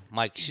time.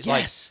 Like Yes,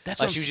 like, that's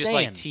like what she I'm was just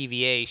like saying.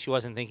 TVA. She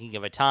wasn't thinking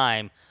of a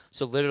time.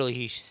 So literally,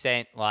 he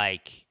sent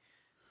like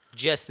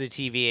just the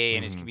TVA,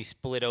 and it can be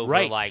split over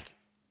Right. like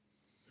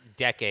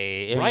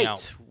decade.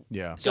 Right.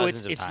 yeah. So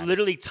dozens of it's times.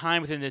 literally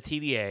time within the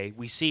TVA.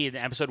 We see in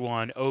episode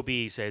 1, OB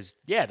says,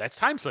 "Yeah, that's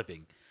time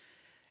slipping,"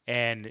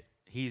 and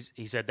he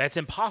said that's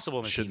impossible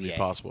in the Shouldn't be TVA,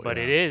 possible, but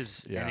yeah. it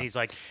is. Yeah. And he's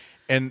like,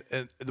 And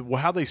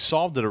how they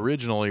solved it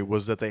originally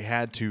was that they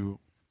had to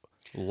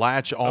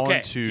latch on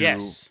Okay, to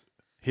yes.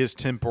 his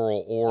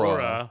temporal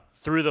aura.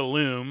 through the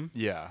loom,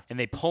 Yeah. and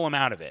they pull him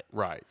out of it.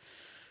 Right.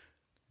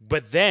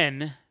 But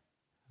then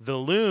the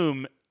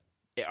loom,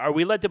 are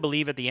we led to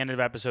believe at the end of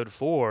episode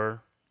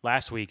 4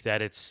 last week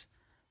that it's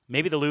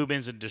maybe the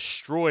Lubins are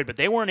destroyed, but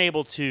they weren't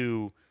able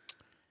to.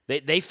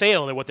 They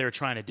failed at what they were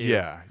trying to do.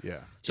 Yeah.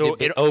 So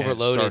it it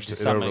overloaded starts to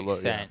to- it some overload,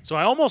 extent. So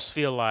I almost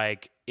feel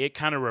like it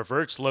kind of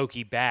reverts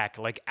Loki back,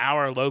 like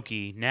our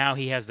Loki. Now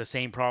he has the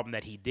same problem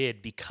that he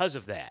did because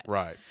of that.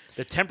 Right.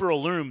 The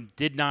temporal loom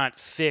did not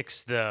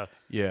fix the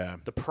Yeah.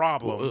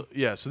 problem. Well,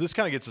 yeah. So this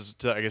kind of gets us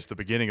to, I guess, the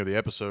beginning of the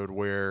episode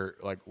where,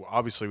 like,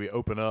 obviously we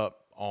open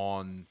up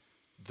on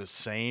the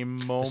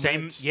same moment.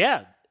 Same,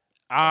 yeah.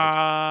 He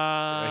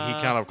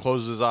kind of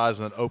closes his eyes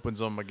and then opens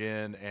them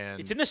again, and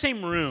It's in the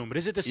same room, but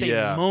is it the same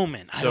yeah.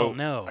 moment? I So, don't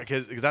know.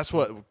 Because that's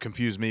what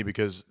confused me.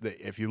 Because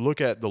if you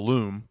look at the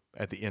loom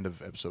at the end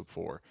of episode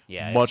 4,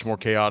 Yeah, much it's- more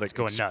chaotic, it's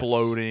going nuts.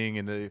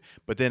 exploding,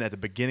 but then at the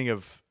beginning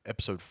of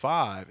episode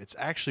 5, it's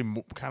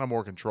actually kind of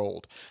more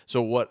controlled.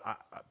 So what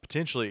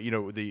potentially,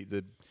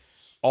 the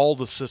all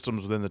the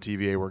systems within the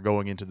TVA were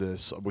going into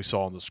this. We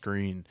saw on the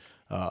screen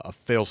a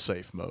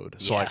fail-safe mode.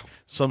 So Yeah. like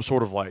some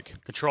sort of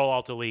like Control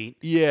Alt Delete.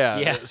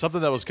 yeah, something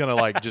that was gonna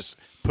like just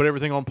put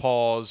everything on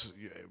pause,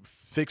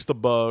 fix the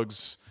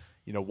bugs,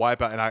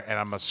 wipe out. And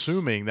I'm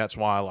assuming that's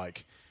why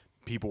like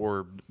people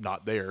were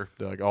not there.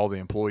 Like all the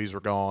employees were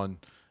gone.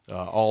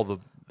 All the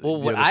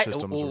What other I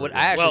systems well, were what gone.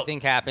 I actually Well,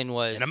 think happened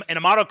was And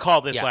Amato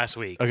called this Yeah. last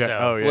week. Okay. So.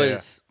 Oh yeah.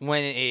 was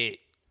when it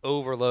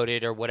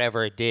overloaded or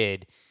whatever it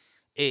did,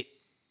 it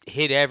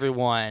hit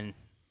everyone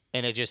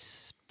and it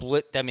just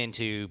split them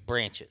into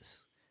branches.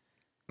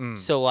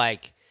 So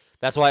like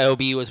that's why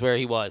OB was where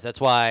he was.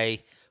 That's why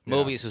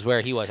Mobius was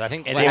where he was. I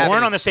think And what they happened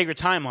weren't is- on the sacred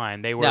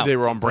timeline. They were No. They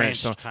were on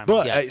branch branched time. timeline.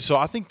 But Yes. so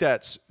I think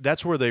that's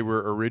where they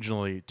were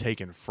originally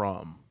taken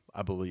from.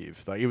 I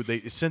believe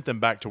they sent them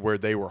back to where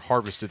they were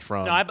harvested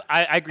from. No,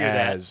 I agree with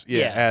that.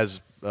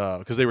 as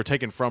because they were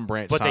taken from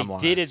branch But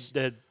timelines. they did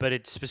it. But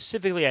it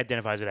specifically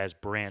identifies it as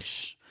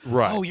branch.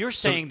 Right. Oh, you're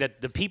saying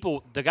that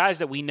the guys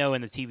that we know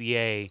in the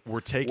TVA Were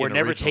taken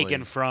never originally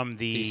taken from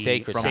the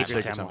sacred from the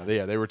sacred sacred timeline. timeline.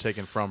 Yeah, they were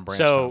taken from branch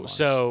So, timelines.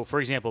 so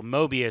for example,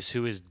 Mobius,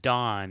 who is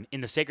Don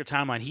in the sacred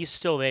timeline, he's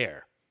still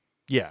there.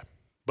 yeah,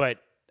 But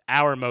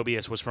our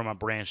Mobius was from a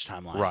branch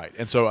timeline. right.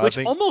 And so Which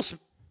I think almost,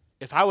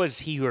 if I was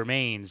He Who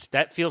Remains,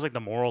 that feels like the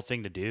moral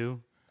thing to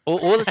do.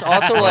 Well, it's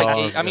also like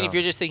I mean, yeah. if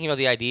you're just thinking about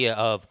the idea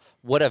of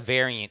what a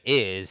variant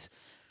is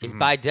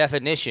by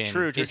definition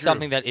True, true, is true.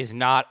 something that is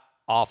not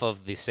off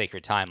of the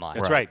sacred timeline.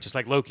 That's right. Just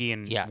like Loki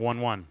in Yeah.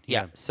 1-1.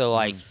 Yeah. So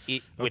like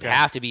it would Okay.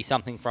 have to be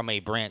something from a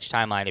branch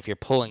timeline if you're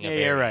pulling a Yeah,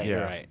 variant. you're right. Yeah.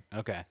 You're right.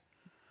 Okay.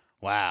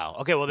 Wow.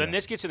 Okay. Well, then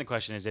this gets in the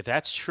question: is if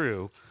that's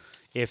true,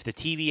 if the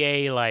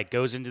TVA like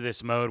goes into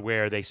this mode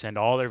where they send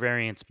all their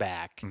variants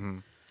back,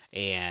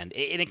 and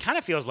it kind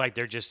of feels like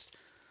they're just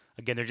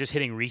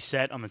hitting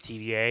reset on the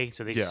TVA.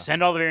 So they Yeah.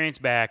 send all the variants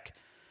back,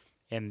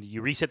 and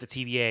you reset the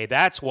TVA.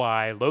 That's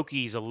why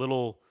Loki's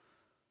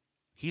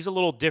he's a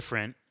little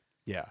different.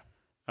 yeah,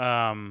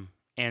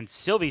 And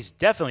Sylvie's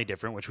definitely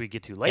different, which we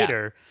get to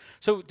later.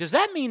 So does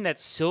that mean that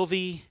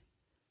Sylvie?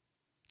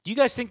 Do you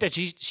guys think that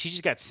she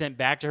just got sent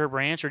back to her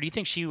branch, or do you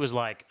think she was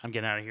like, "I'm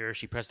getting out of here"?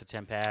 She pressed the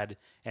temp pad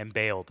and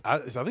bailed. I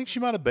think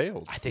she might have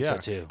bailed. I think so,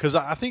 too. Because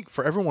I think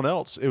for everyone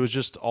else, it was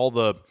just all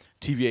the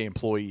TVA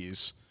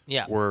employees.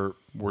 Yeah. were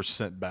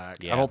sent back.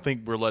 Yeah. I don't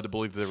think we're led to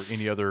believe there were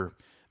any other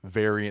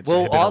variants. that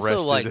Well, had been also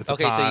arrested like at the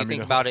okay, so you time,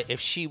 think about it. If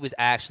she was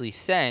actually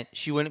sent,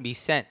 she wouldn't be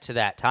sent to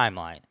that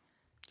timeline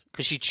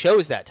because she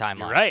chose that timeline.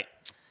 You're right,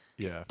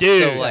 Yeah,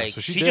 dude. So, like-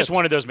 so she she just dipped.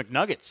 wanted those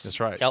McNuggets. that's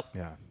right. Yep.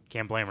 Yeah.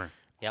 Can't blame her.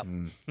 Yep.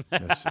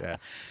 Yes, yeah.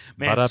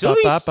 Man, Ba-da-ba-ba-ba, Sylvie's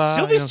you know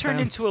what I'm turned saying?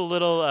 into a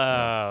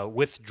little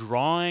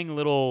withdrawing,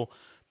 little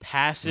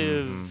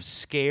passive,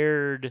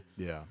 scared.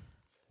 Yeah.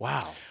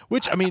 Wow.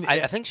 Which I mean,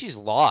 I think she's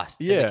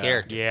lost as Yeah. a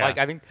character. Yeah. Like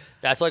I think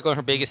that's like one of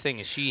her biggest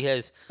things is she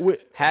has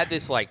had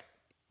this like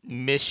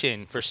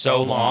mission for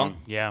so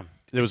long. Yeah.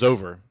 it was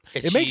over.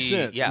 And It makes she-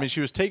 sense. yeah. I mean,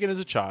 she was taken as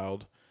a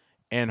child,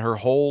 and her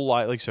whole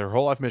life, like I said, her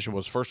whole life mission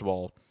was first of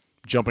all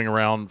jumping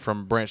around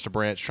from branch to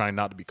branch, trying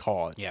not to be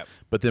caught. Yep.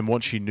 But then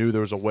once she knew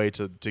there was a way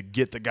to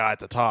get the guy at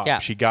the top, Yeah.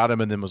 she got him,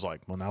 and then was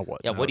like, "Well, now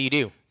what? Yeah. Now- What do you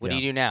do? What do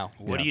Yeah. you do now?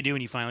 What do you do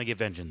when you finally get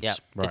vengeance? Yeah.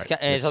 Right.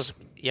 And it's It's- also,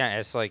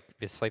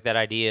 it's like that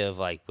idea of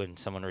like when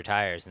someone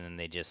retires and then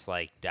they just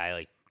like die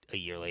like a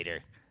year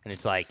later, and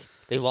it's like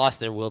they lost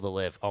their will to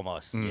live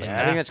almost. And I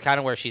Yeah. think that's kind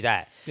of where she's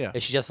at. Yeah.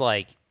 Is she just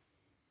like,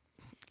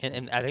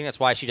 and I think that's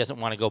why she doesn't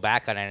want to go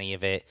back on any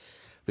of it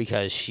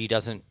because she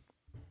doesn't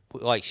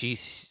like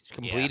she's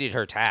completed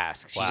her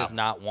task. She Wow. does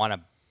not want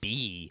to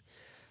be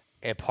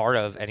a part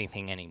of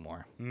anything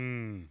anymore.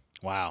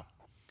 Wow.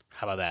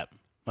 How about that?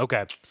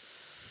 Okay.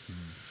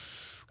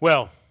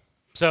 Well,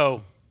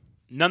 so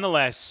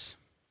nonetheless,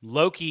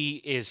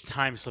 Loki is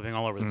time slipping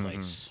all over the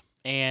place.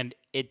 And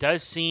it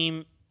does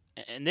seem,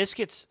 and this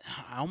gets,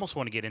 I almost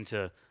want to get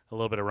into a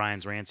little bit of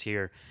Ryan's rants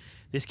here.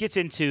 This gets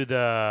into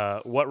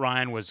what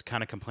Ryan was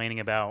kind of complaining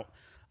about.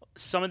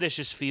 Some of this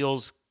just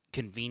feels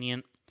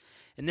convenient.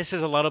 And this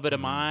is a little bit of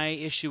my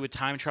issue with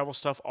time travel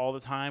stuff all the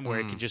time, where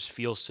it can just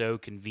feel so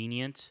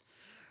convenient,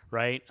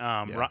 right?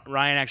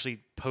 Ryan actually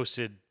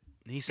posted,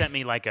 he sent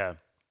me like a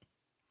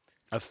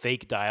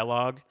fake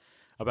dialogue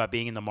about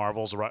being in the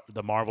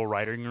Marvel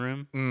writing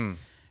room,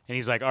 and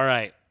he's like, all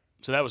right,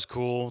 so that was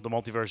cool. The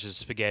multiverse is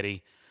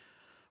spaghetti.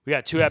 We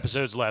got 2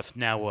 episodes left.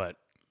 Now what?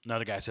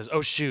 Another guy says,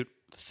 oh, shoot.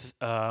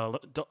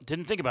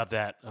 Didn't think about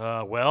that.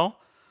 Well,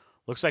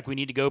 looks like we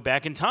need to go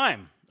back in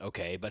time.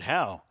 Okay, but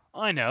how?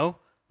 I know.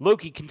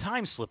 Loki can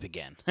time slip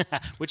again.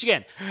 Which,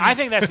 again, I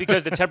think that's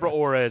because the temporal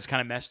aura is kind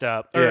of messed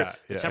up. Or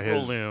the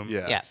temporal loom.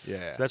 Yeah.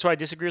 So that's why I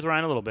disagree with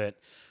Ryan a little bit.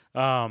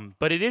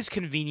 But it is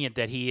convenient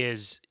that he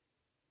is,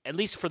 at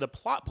least for the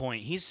plot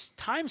point, he's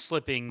time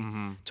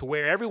slipping to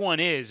where everyone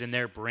is in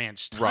their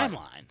branched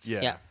timelines.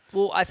 Yeah.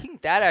 Well, I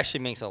think that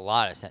actually makes a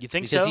lot of sense. You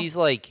think because so? he's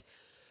like,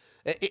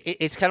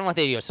 it's kind of like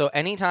the idea. So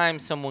anytime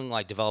someone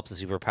like develops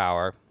a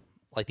superpower,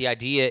 like the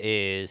idea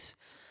is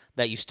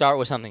that you start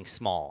with something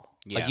small.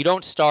 Yeah. Like you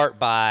don't start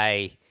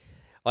by,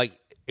 like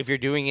if you're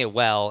doing it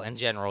well in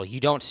general, you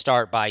don't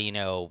start by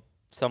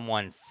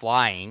someone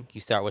flying.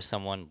 You start with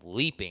someone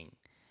leaping,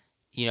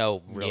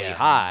 really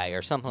high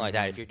or something like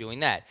that. If you're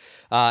doing that,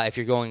 if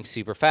you're going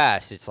super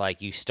fast, it's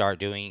like you start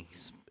doing,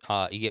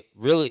 you get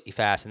really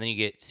fast and then you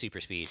get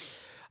super speed.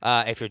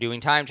 If you're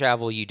doing time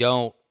travel, you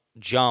don't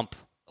jump.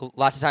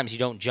 Lots of times you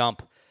don't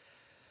jump,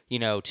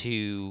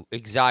 to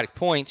exotic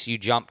points. You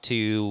jump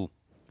to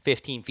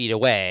 15 feet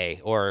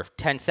away or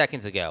 10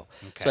 seconds ago.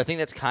 Okay. So I think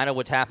that's kind of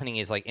what's happening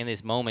is like in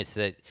these moments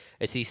that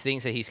it's these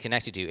things that he's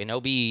connected to. And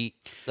OB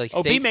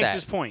states makes that,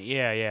 his point.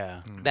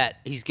 Yeah. that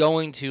he's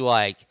going to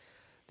like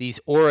these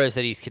auras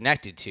that he's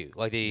connected to.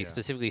 Like they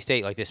specifically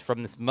state like this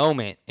from this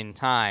moment in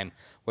time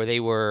where they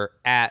were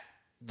at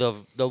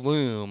the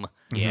loom.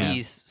 Yeah.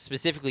 He's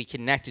specifically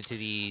connected to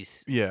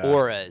these Yeah.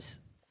 auras.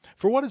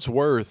 For what it's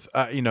worth,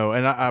 and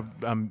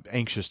I'm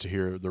anxious to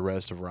hear the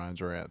rest of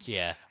Ryan's rants.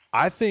 Yeah.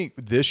 I think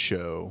this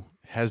show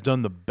has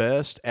done the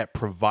best at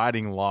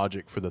providing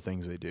logic for the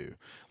things they do.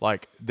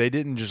 Like, they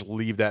didn't just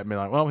leave that and be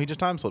like, well, he just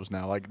time slips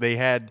now. Like, they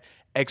had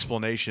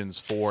explanations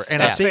for,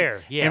 and That's I think,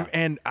 fair, yeah.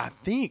 And I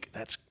think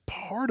that's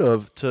part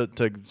of to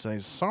say,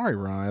 sorry,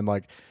 Ryan,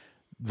 like,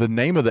 the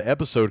name of the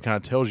episode kind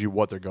of tells you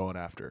what they're going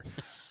after.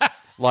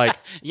 Like,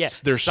 Yes,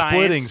 they're science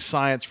splitting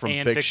science from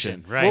and fiction,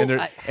 fiction,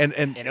 right. And,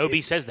 Well, and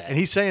OB says that. and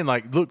he's saying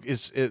like, look,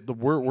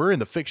 we're in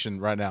the fiction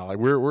right now. Like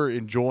we're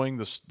enjoying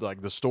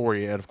the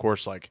story, and of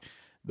course, like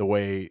the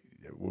way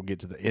we'll get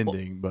to the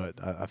ending.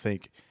 But I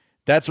think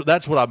that's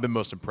what I've been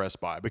most impressed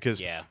by,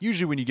 because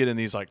usually when you get in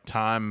these like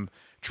time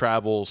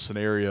travel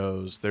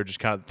scenarios, they're just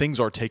kind of things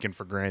are taken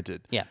for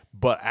granted. Yeah.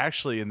 But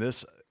actually, in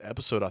this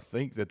episode, I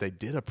think that they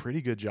did a pretty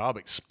good job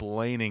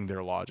explaining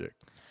their logic.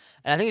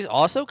 And I think it's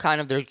also kind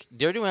of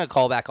they're doing a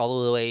callback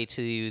all the way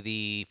to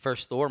the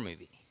first Thor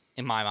movie,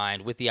 in my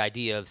mind, with the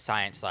idea of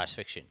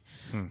science/fiction,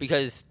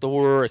 because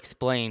Thor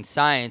explains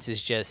science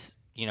is just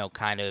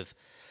kind of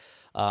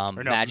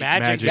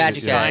magic is yeah.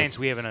 science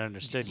we haven't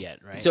understood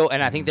yet, right? So,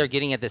 and I think they're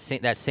getting at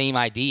that same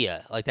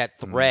idea, like that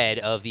thread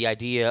of the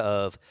idea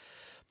of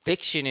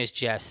fiction is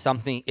just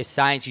something is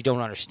science you don't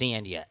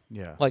understand yet.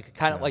 Yeah. Like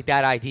kind of like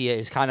that idea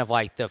is kind of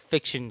like the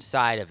fiction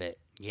side of it.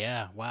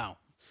 Yeah. Wow.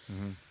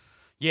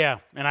 Yeah,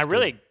 and I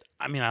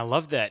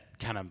love that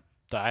kind of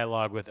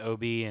dialogue with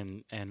Obi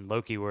and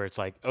Loki, where it's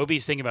like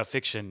Obi's thinking about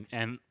fiction,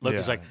 and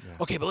Loki's like,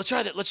 okay, but let's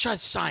try that. Let's try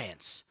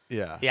science.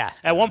 Yeah. Yeah.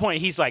 At one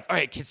point, he's like, all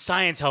right, can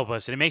science help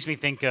us? And it makes me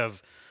think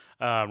of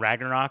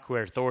Ragnarok,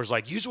 where Thor's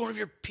like, use one of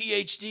your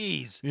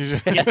PhDs.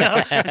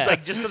 It's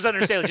like, just doesn't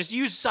understand. Like, just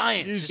use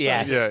science.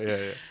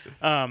 Okay,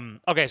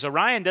 so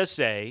Ryan does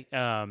say,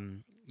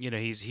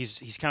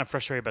 he's kind of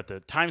frustrated about the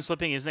time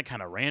slipping. Isn't it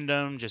kind of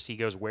random? Just he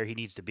goes where he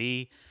needs to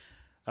be.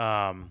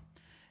 One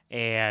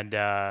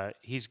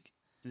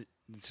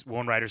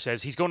writer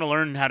says he's going to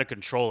learn how to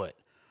control it.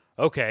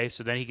 Okay,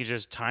 so then he can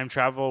just time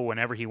travel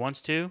whenever he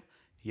wants to.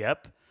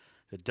 Yep.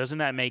 So doesn't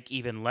that make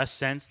even less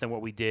sense than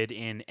what we did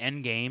in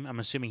Endgame? I'm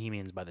assuming he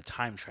means by the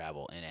time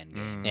travel in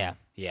Endgame.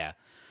 Yeah,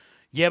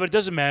 but it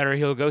doesn't matter.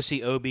 He'll go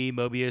see OB,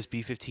 Mobius,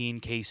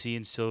 B-15, Casey,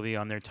 and Sylvie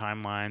on their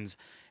timelines,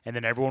 and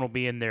then everyone will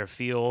be in their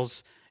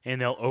feels,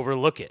 and they'll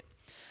overlook it.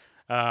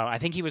 I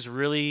think he was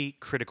really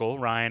critical,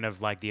 Ryan,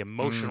 of like the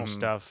emotional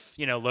stuff.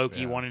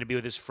 Loki wanting to be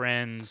with his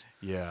friends.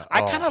 Yeah.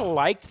 I kind of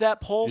liked that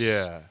pulse.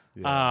 Yeah.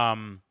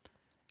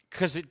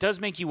 Because it does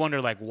make you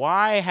wonder, like,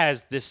 why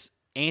has this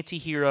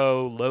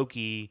anti-hero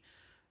Loki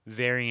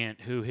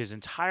variant, who his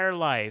entire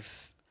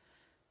life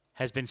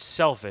has been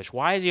selfish,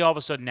 why is he all of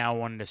a sudden now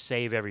wanting to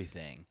save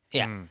everything?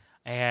 Yeah.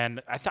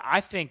 And I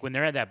think when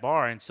they're at that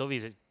bar and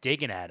Sylvie's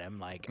digging at him,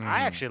 like,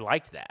 I actually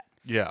liked that.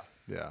 Yeah.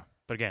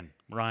 But again,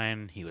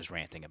 Ryan, he was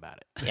ranting about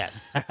it.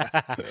 Yes.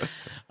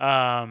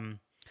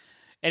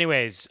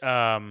 Anyways,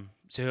 so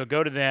he'll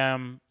go to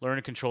them, learn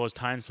to control his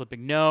time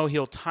slipping. No,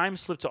 he'll time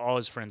slip to all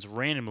his friends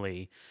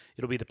randomly.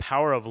 It'll be the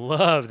power of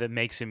love that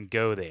makes him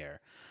go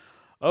there.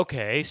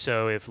 Okay,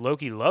 so if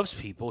Loki loves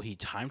people, he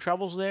time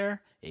travels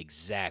there?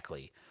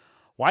 Exactly.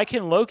 Why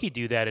can Loki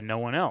do that and no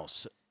one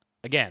else?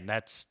 Again,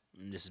 this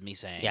is me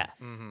saying. Yeah.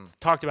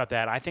 Talked about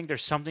that. I think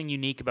there's something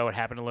unique about what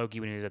happened to Loki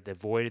when he was at the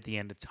void at the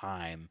end of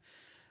time,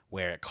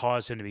 where it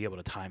caused him to be able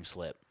to time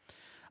slip.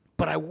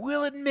 But I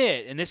will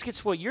admit, and this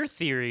gets what your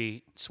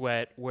theory,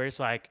 Sweat, where it's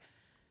like,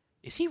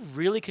 is he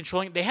really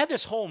controlling? They had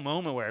this whole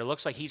moment where it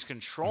looks like he's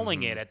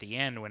controlling Mm-hmm. it at the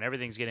end when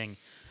everything's getting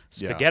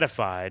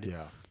spaghettified.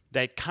 Yeah.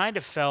 That kind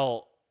of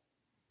felt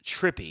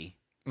trippy.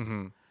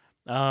 Mm-hmm.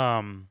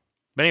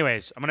 But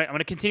anyways, I'm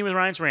gonna continue with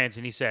Ryan's rants,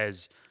 and he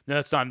says, "No,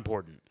 that's not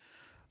important.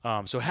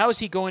 So how is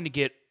he going to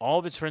get all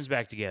of his friends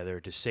back together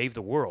to save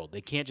the world?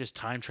 They can't just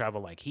time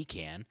travel like he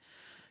can.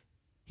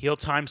 He'll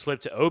time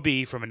slip to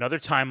OB from another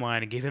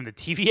timeline and give him the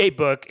TVA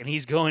book, and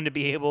he's going to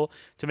be able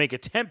to make a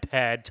temp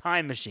pad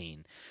time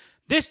machine."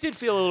 This did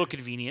feel a little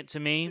convenient to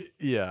me,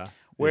 Yeah.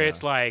 where yeah.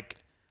 it's like,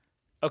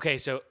 okay,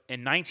 so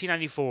in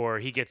 1994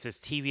 he gets this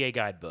TVA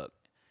guidebook,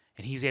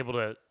 and he's able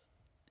to.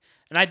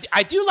 And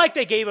I do like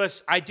they gave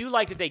us. I do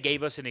like that they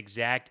gave us an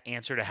exact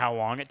answer to how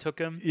long it took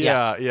him.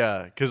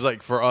 Yeah. Because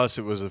like for us,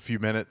 it was a few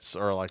minutes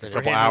or like a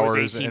For couple him, it was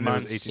hours, 18 and then it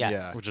was months. 18. Yes.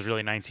 Yeah. Which was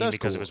really 19 That's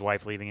because cool. of his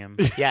wife leaving him.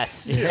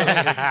 Yes. Which is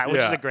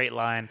Yeah. a great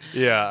line.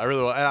 Yeah, I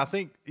really will. And I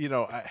think,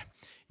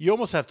 you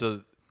almost have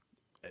to,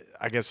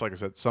 I guess, like I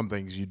said, some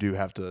things you do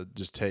have to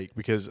just take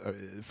because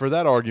for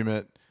that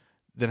argument,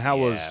 then how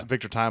was Yeah.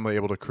 Victor Timely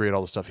able to create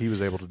all the stuff he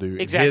was able to do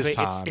Exactly. in his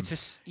time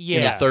It's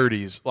in the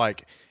 30s?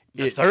 Like,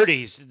 the it's-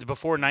 30s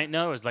before night.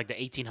 No, it was like the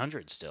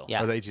 1800s still.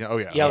 Yeah. Or the 18, oh,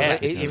 yeah. Yeah, Yeah,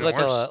 it was even like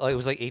worse. it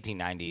was like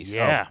 1890s.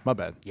 Yeah. Oh, my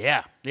bad.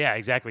 Yeah,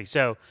 exactly.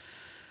 So,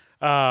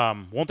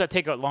 won't that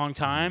take a long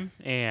time?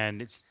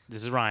 And this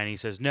is Ryan. He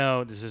says,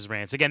 no, this is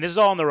Rance. Again, this is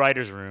all in the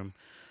writer's room.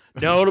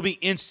 No, it'll be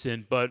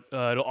instant, but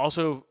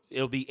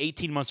it'll be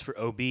 18 months for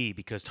OB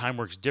because time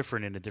works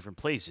different in the different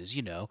places,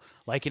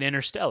 like in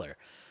Interstellar.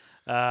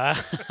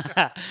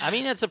 I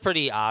mean, that's a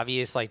pretty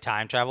obvious like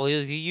time travel. You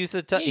use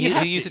the you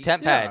have use to- the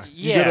temp Yeah. pad.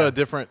 You go to Yeah. a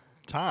different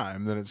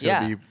time, then it's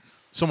going to Yeah. be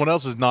someone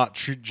else is not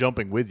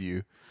jumping with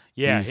you.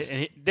 Yeah, He's-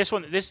 and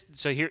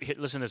so here,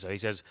 listen to this though. He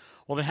says,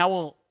 well, then how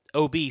will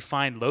OB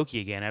find Loki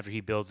again after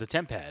he builds the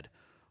temp pad?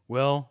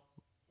 Well,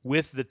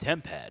 with the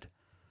temp pad.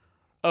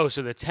 Oh,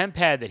 so the temp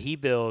pad that he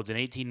builds in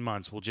 18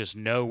 months will just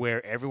know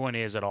where everyone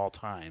is at all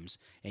times,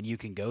 and you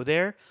can go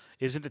there?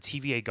 Isn't the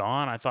TVA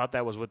gone? I thought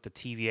that was what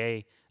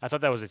I thought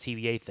that was a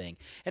TVA thing.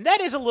 And that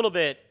is a little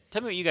bit,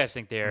 tell me what you guys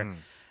think there.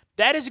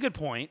 That is a good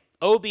point.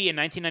 OB in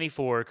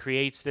 1994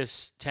 creates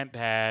this temp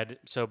pad,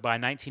 so by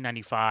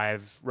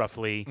 1995,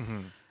 roughly,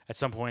 at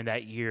some point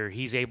that year,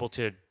 he's able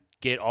to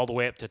get all the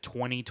way up to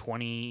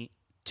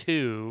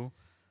 2022,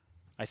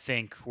 I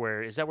think,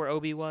 is that where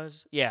OB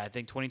was? Yeah, I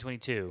think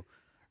 2022.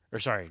 Or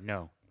sorry,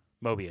 no,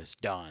 Mobius,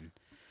 Dawn.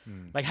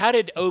 Like, how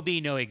did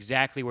OB know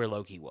exactly where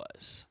Loki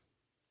was?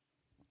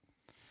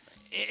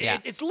 Yeah.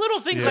 It's little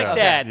things Yeah. like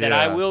that Okay.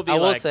 I Yeah. will be I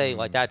will like, say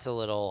like that's a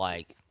little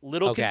like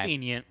little okay.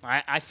 convenient.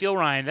 I feel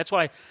Ryan. That's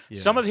why Yeah.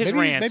 some of his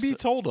rants. Maybe he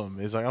told him.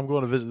 He's like, I'm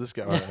going to visit this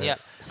guy. Yeah.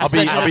 I'll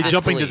Suspension be of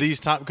jumping to disbelief. these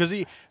times because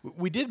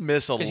we did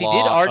miss a lot Because he did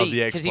already of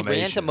the because he ran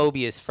to explanation.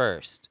 Mobius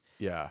first,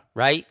 Yeah.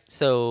 right?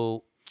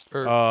 So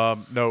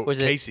No, Was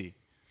it- Casey.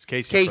 It's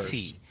Casey.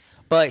 Casey,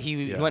 but he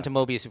Yeah. went to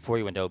Mobius before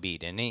he went to OB,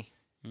 didn't he?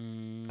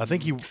 First. I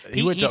think he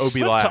went to OB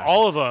slipped last. to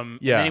all of them,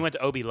 Yeah. and then he went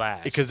to OB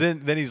last. Because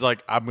then he's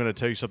like, I'm going to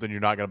tell you something you're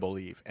not going to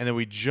believe, and then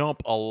we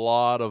jump a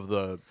lot of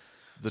the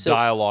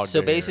dialogue. So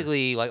there.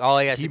 basically, like all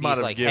he has He to be might is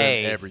have like, given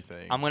 "Hey,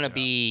 everything." I'm gonna Yeah.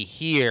 be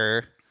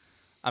here.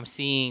 I'm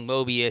seeing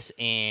Mobius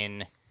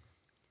in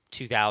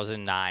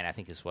 2009, I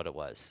think is what it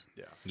was.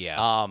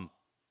 yeah,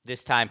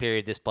 This time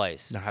period, this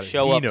place. Now, how did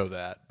Show he up. know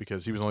that?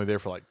 Because he was only there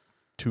for like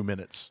 2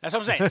 minutes. that's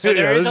what I'm saying. So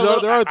Yeah, there is a there are-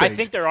 little. there are I things.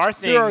 think there are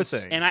things. There are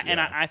things, and I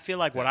yeah. feel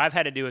like what I've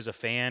had to do as a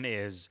fan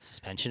is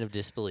Suspension of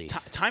disbelief.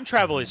 time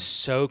travel is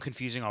so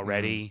confusing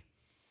already.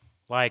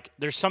 Like,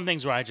 there's some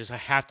things where I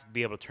have to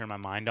be able to turn my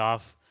mind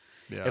off.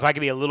 Yeah. If I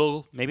could be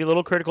maybe a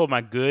little critical of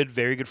my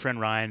very good friend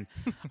Ryan,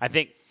 I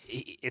think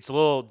it's a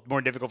little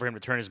more difficult for him to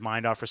turn his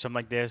mind off for something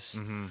like this,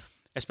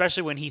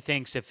 especially when he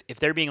thinks if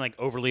they're being like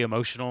overly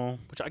emotional,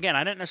 which again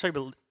I don't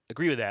necessarily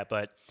agree with that,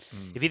 but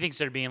if he thinks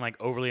they're being like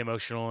overly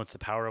emotional, it's the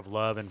power of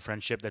love and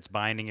friendship that's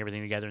binding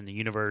everything together in the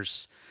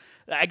universe.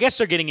 I guess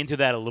they're getting into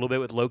that a little bit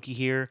with Loki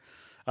here,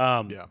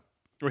 Yeah.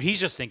 where he's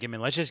just thinking,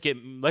 man, let's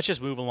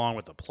just move along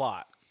with the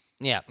plot.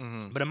 Yeah.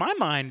 But in my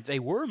mind, they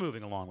were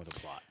moving along with the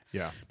plot.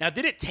 Yeah. Now,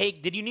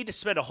 did you need to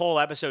spend a whole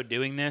episode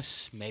doing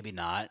this? Maybe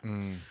not.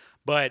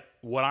 But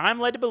what I'm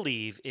led to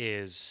believe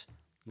is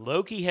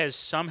Loki has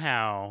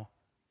somehow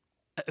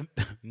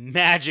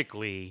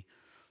magically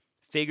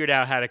figured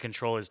out how to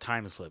control his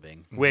time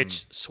slipping,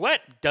 which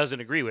Sweat doesn't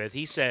agree with.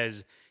 He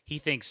says he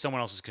thinks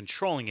someone else is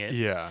controlling it.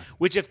 Yeah.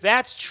 Which, if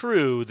that's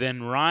true,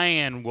 then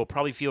Ryan will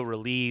probably feel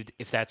relieved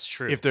if that's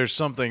true. If there's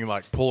something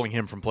like pulling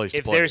him from place to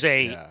if place.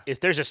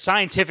 there's a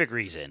scientific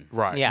reason,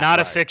 Right. Yeah. not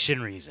a right.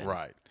 fiction reason,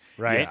 Right.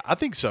 Right? Yeah, I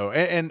think so,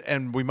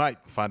 and we might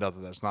find out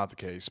that that's not the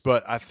case.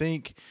 But I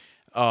think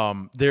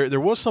there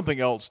was something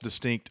else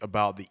distinct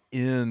about the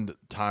end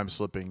time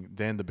slipping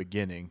than the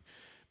beginning,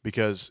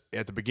 because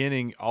at the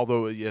beginning,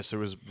 although yes, it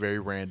was very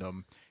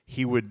random,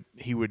 he would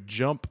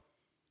jump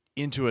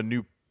into a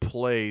new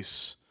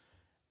place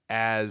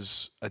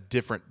as a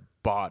different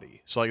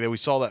body. So like we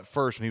saw that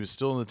first when he was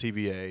still in the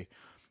TVA,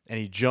 and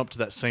he jumped to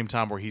that same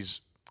time where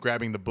he's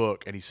grabbing the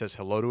book and he says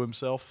hello to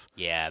himself.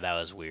 Yeah, that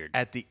was weird.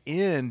 At the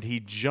end, he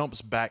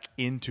jumps back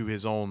into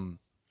his own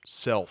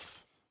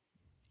self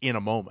in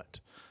a moment.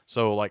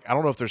 So, like, I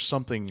don't know if there's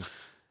something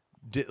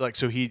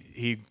so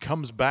he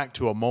comes back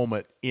to a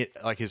moment.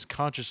 Like his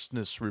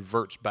consciousness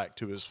reverts back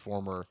to his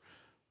former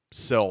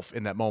self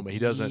in that moment. He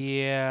doesn't.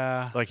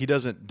 Yeah. Like he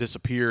doesn't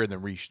disappear and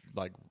then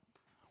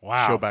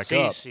Wow. show back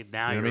up. See,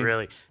 now You know you're what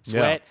I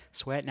mean? really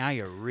sweat. Now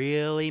you're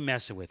really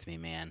messing with me,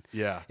 man.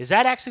 Yeah. Is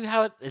that actually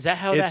how? Is that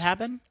how that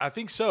happened? I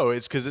think so.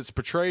 It's because it's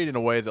portrayed in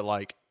a way that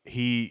like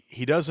he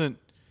doesn't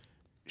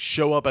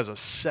show up as a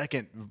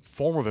second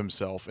form of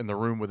himself in the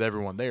room with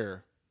everyone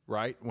there,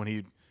 right? When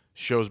he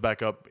shows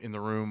back up in the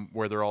room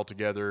where they're all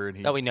together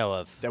and That we know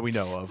of. We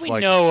know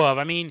of.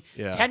 I mean,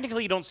 Yeah.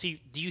 technically, you don't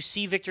see. Do you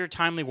see Victor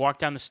Timely walk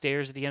down the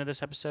stairs at the end of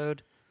this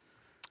episode?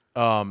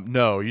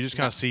 No, you just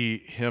kind of see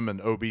him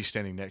and OB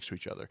standing next to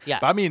each other. Yeah.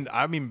 But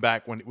I mean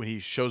back when he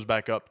shows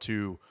back up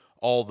to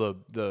all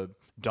the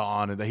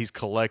Dawn and that he's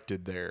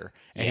collected there,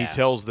 and he Yeah.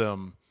 tells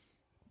them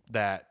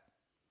that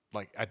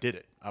like I did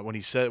it. When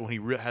he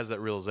has that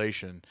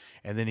realization,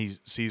 and then he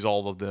sees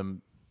all of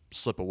them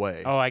slip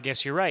away. Oh, I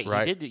guess you're right.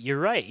 Right. He did. You're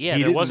right. Yeah,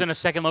 He there didn't- wasn't a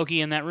second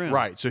Loki in that room.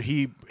 Right. So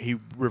he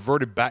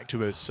reverted back to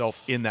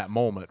himself in that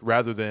moment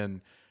rather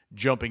than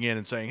jumping in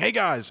and saying, "Hey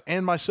guys,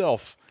 and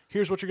myself,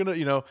 here's what you're gonna,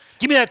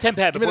 Give me that temp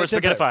pad Give me before that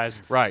it temp pad.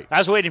 spaghettifies. Right. I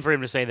was waiting for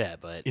him to say that,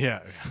 but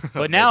yeah."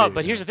 but now, Maybe,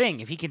 but here's yeah. the thing: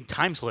 if he can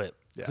time slip,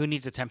 Yeah. who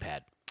needs a temp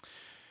pad?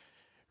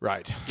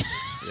 Right.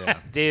 Yeah.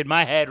 Dude,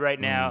 my head right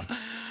now. Yeah.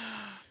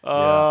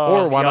 Oh,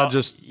 Or why y'all- not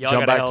just y'all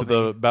jump gotta back to help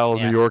the me. Battle of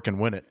Yeah. New York and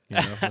win it?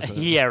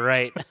 Yeah,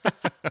 right.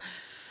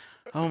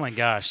 Oh my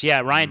gosh. Yeah,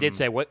 Ryan did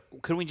say, "What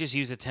couldn't we just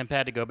use the temp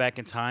pad to go back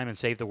in time and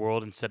save the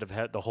world instead of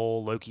the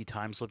whole Loki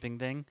time slipping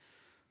thing?"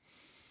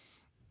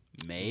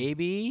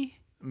 Maybe.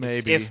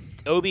 Maybe. If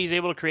Obi is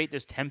able to create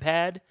this temp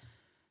pad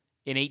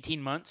in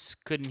 18 months,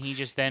 couldn't he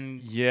just then?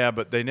 Yeah,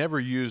 but they never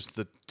used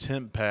the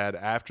temp pad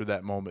after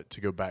that moment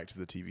to go back to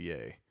the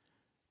TVA.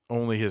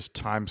 Only his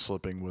time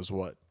slipping was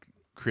what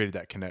created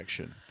that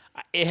connection.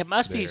 It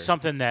must be There.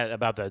 something that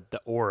about the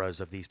auras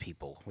of these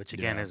people, which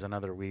again Yeah. is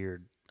another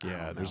weird. I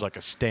Yeah, don't there's know. like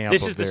a stamp.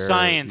 This of is the their-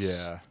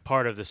 science yeah.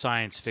 part of the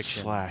science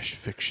fiction slash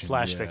fiction.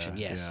 Slash yeah, fiction,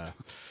 yes.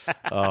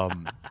 Yeah.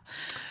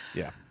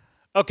 Yeah.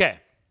 Okay,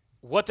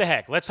 what the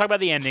heck? Let's talk about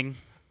the ending.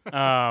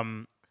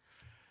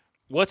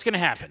 What's going to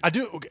happen? I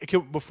do. Okay,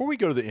 before we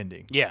go to the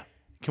ending, Yeah.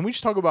 can we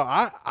just talk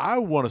about? I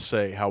want to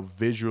say how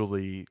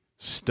visually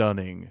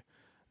stunning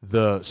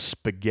the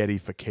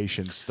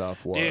spaghettification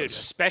stuff was. Dude,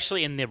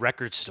 especially in the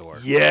record store.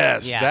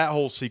 Yes, Yeah. that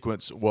whole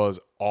sequence was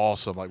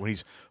awesome. Like when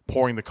he's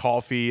pouring the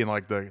coffee and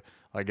like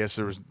I guess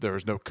there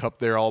was no cup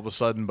there all of a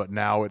sudden, but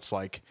now it's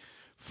like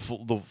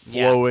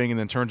flowing and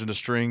then turns into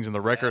strings and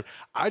the record.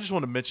 I just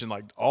want to mention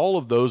like all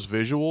of those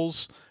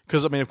visuals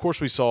because I mean, of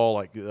course, we saw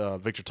like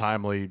Victor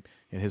Timely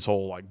and his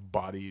whole like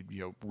body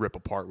rip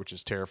apart, which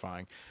is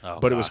terrifying. Oh,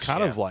 but it was gosh, kind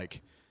yeah. of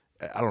like.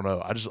 I don't know.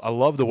 I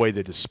love the way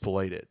they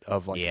displayed it.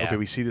 Of like, Yeah. okay,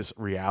 we see this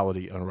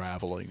reality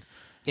unraveling.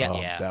 Yeah.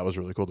 Yeah. That was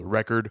really cool. The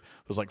record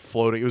was like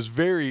floating. It was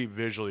very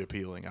visually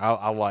appealing.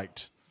 I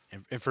liked.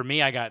 And for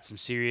me, I got some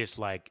serious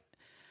like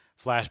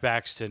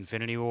flashbacks to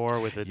Infinity War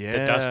with the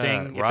Yeah,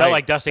 dusting. It right. felt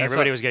like dusting. That's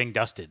Everybody like- was getting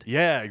dusted.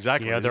 Yeah,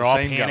 exactly. You know, It's they're the all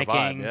same kind of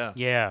panicking. vibe,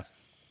 yeah.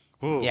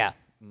 Ooh. Yeah.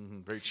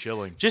 Very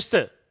chilling. Just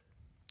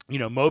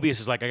Mobius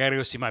is like, I got to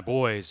go see my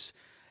boys.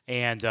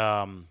 And,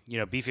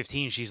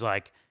 B-15, she's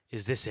like,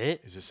 is this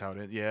it? Is this how it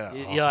is? Yeah.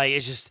 Yeah, like,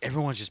 it's just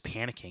everyone's just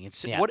panicking.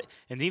 It's Yeah.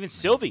 and even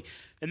Sylvie,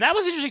 and that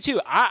was interesting too.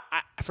 I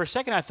for a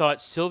second I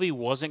thought Sylvie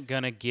wasn't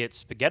gonna get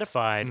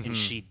spaghettified, and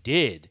she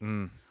did.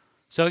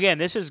 So again,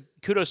 this is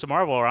kudos to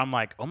Marvel. Where I'm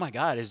like, oh my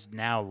god, is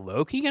now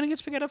Loki gonna get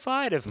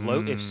spaghettified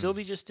if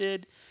Sylvie just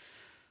did?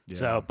 Yeah.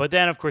 So, but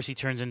then of course he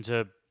turns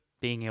into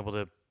being able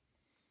to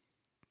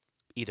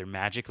either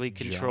magically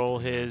control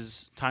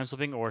his time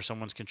slipping or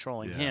someone's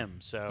controlling Yeah. him.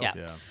 So Yeah.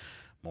 Yeah.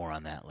 more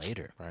on that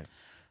later. Right.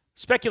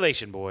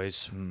 Speculation,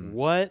 boys.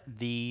 What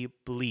the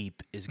bleep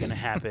is going to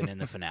happen in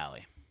the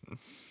finale?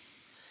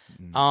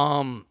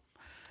 And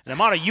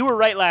Amano, you were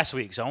right last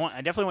week, so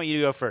I definitely want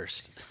you to go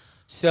first.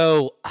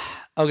 So,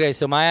 okay,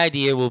 so my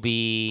idea will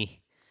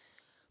be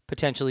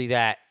potentially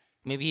that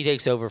maybe he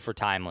takes over for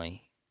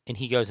Timely and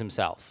he goes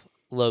himself,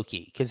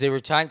 Loki, because they were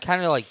kind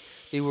of like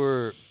they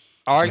were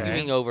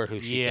arguing over who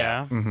should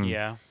Yeah, Mm-hmm.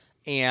 yeah.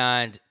 go,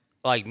 and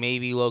like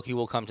maybe Loki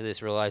will come to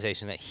this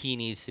realization that he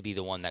needs to be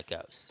the one that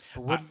goes.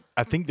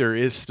 I think there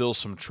is still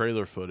some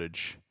trailer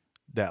footage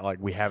that like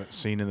we haven't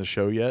seen in the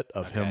show yet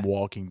of him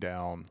walking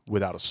down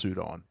without a suit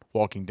on,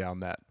 walking down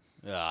that.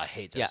 I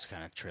hate those Yeah.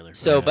 kind of trailers.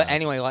 So, but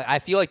anyway, like I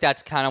feel like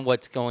that's kind of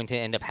what's going to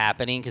end up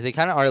happening because they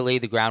kind of already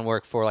laid the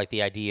groundwork for like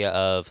the idea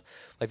of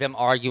like them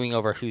arguing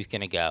over who's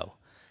going to go,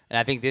 and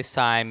I think this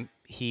time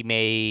he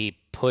may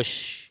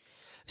push,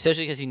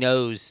 especially because he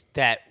knows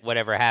that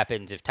whatever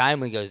happens if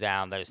Timely goes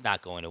down, that it's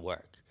not going to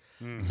work.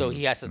 So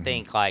he has to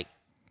think like,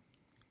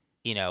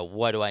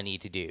 what do I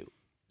need to do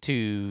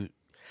to?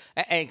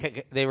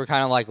 And they were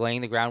kind of like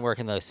laying the groundwork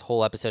in this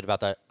whole episode about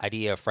the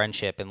idea of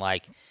friendship and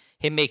like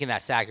him making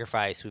that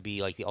sacrifice would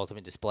be like the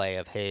ultimate display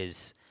of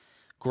his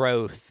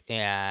growth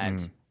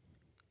and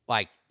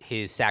like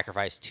his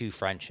sacrifice to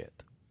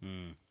friendship.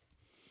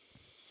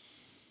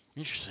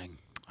 Interesting.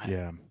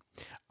 Yeah.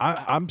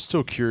 I'm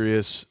still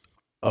curious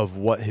of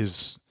what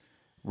his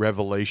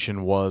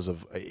revelation was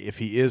of if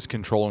he is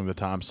controlling the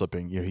time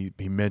slipping. You know,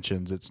 he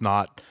mentions it's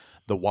not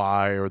the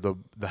why or the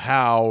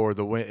how or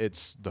the when,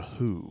 it's the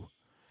who.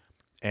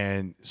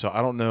 And so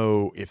I don't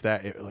know if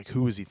that, like,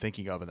 who was he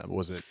thinking of in that?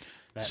 Was it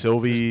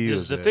Sylvie? This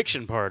is Was the it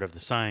fiction part of the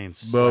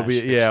science.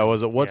 Moby? /fiction. Yeah.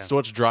 Was it what's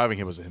Yeah. driving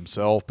him? Was it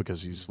himself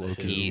because he's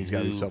Loki? He He's got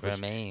to be who selfish.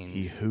 remains.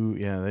 He who?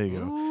 Yeah, there you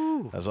go.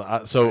 Ooh. So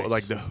Nice.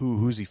 like the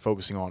who's he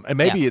focusing on? And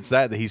maybe Yeah. it's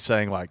that he's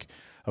saying like,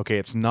 okay,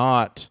 it's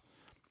not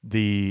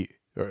the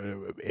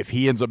if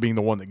he ends up being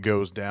the one that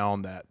goes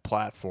down that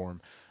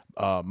platform.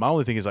 My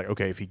only thing is like,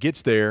 okay, if he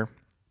gets there,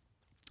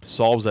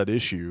 solves that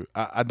issue,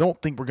 I don't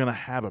think we're gonna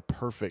have a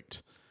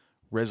perfect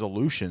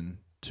resolution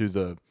to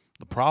the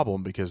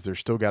problem because there's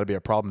still got to be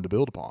a problem to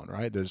build upon,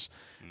 right? There's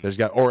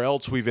got, or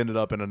else we've ended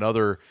up in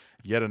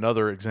yet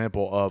another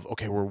example of,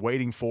 okay, we're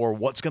waiting for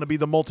what's going to be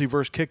the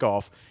multiverse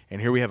kickoff,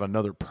 and here we have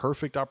another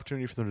perfect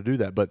opportunity for them to do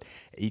that. But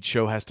each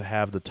show has to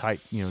have the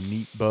tight,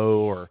 neat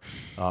bow,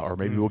 or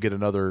maybe we'll get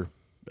another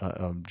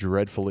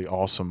dreadfully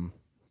awesome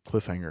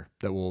cliffhanger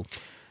that will.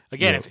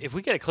 Again, if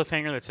we get a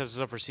cliffhanger that sets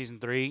us up for season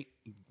 3,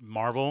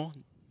 Marvel,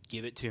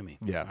 give it to me.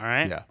 Yeah. All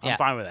right? Yeah. I'm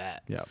fine with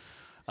that. Yeah.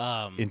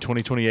 In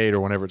 2028 or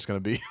whenever it's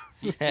going to be.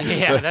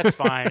 Yeah, that's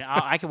fine.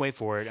 I can wait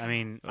for it. I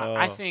mean,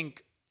 I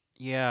think,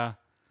 yeah,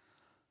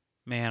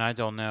 man, I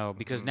don't know.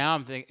 Because now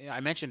I'm thinking, I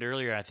mentioned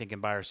earlier, I think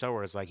in Buy or Sell,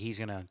 where it's like he's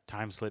going to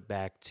time slip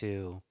back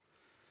to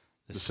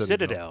the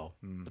Citadel.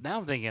 But now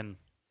I'm thinking,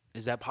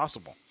 is that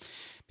possible?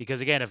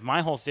 Because again, if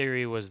my whole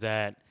theory was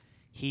that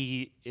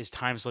he is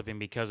time slipping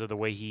because of the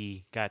way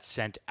he got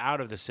sent out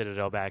of the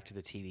Citadel back to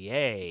the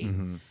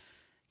TVA,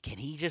 can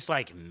he just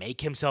like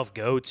make himself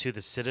go to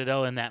the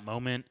Citadel in that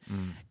moment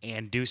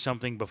and do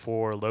something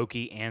before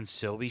Loki and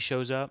Sylvie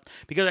shows up?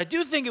 Because I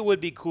do think it would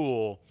be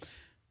cool.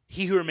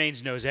 He Who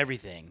Remains knows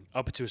everything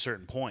up to a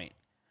certain point.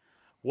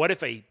 What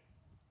if a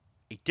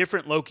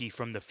different Loki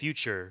from the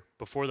future,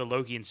 before the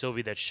Loki and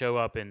Sylvie that show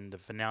up in the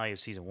finale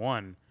of season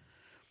 1,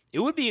 it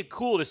would be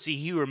cool to see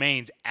He Who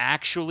Remains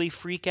actually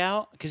freak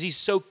out because he's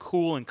so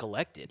cool and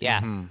collected.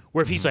 Yeah.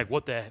 Where if he's like,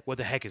 what the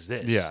heck is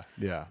this?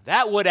 Yeah.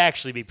 That would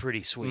actually be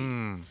pretty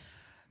sweet.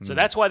 So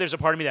that's why there's a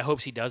part of me that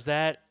hopes he does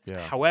that.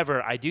 Yeah.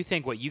 However, I do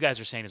think what you guys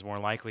are saying is more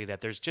likely,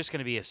 that there's just going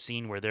to be a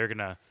scene where they're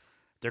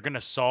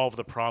gonna solve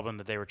the problem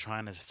that they were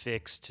trying to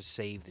fix to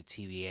save the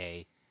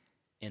TVA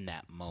in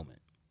that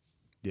moment.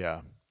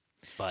 Yeah.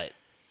 But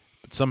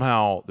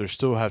Somehow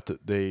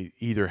they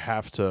either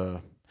have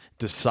to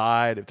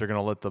decide if they're going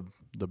to let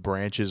the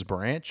branches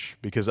branch,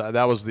 because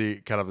that was the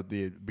kind of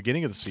the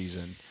beginning of the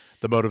season,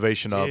 the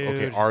motivation of,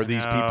 okay, Dude, are I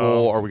these know.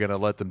 people, are we going to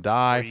let them or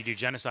die? you do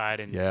genocide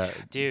and Yeah.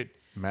 dude,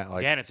 Matt, like,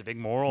 again, it's a big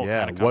moral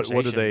yeah, kind of what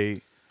conversation.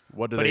 do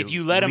But they if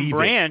you let them leave it?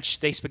 branch,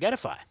 they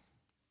spaghettify.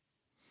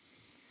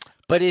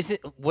 But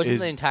wasn't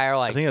Is- the entire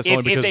I think that's If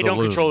only because they of the don't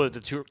loom. control the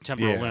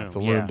temporal Yeah, loom. if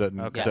the Yeah. loom doesn't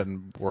Okay.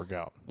 doesn't work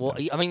out. Well,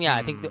 I mean, yeah,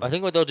 I think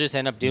what they'll just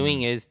end up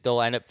doing is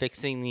they'll end up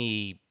fixing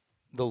the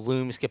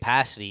loom's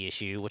capacity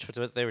issue, which was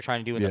what they were trying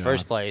to do in the Yeah.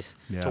 first place.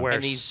 Yeah. To where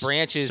And these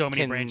branches so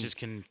many can- branches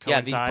can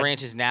Yeah, coincide. these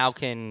branches now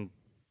can,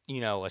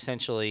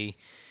 essentially,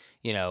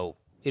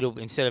 it'll,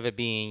 instead of it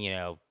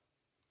being,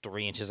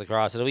 3 inches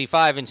across, it'll be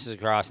 5 inches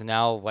across, and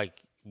now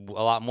like a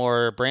lot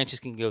more branches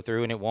can go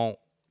through, and it won't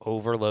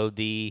overload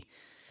the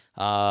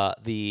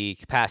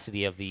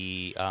capacity of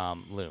the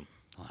loom.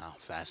 Wow,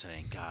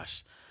 fascinating.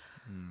 Gosh.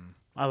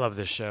 I love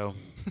this show.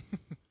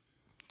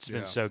 It's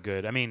been so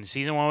good. I mean,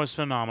 season 1 was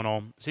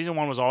phenomenal. Season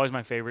 1 was always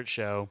my favorite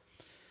show.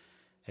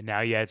 And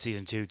now you add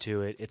season 2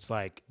 to it. It's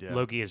like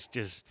Loki is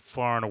just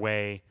far and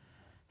away,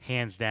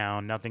 hands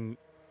down. Nothing.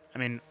 I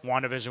mean,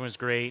 WandaVision was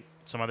great.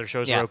 Some other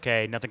shows Yeah. were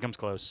okay. Nothing comes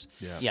close.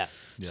 Yeah.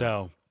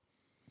 So,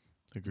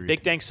 Agreed.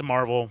 big thanks to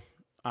Marvel.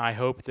 I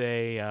hope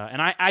they.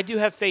 And I do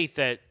have faith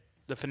that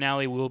the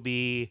finale will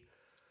be,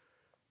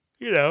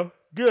 good.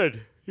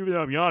 Even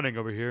though I'm yawning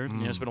over here.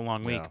 It's been a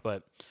long week. yeah.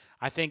 But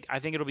I think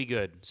it'll be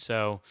good.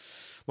 So,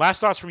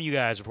 last thoughts from you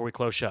guys before we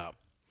close shop.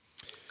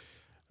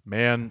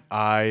 Man,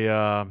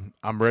 I'm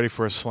ready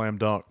for a slam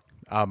dunk.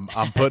 I'm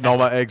putting all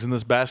my eggs in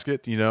this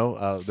basket.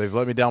 They've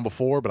let me down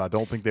before, but I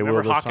don't think they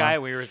Remember will this Hawkeye?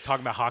 time. We were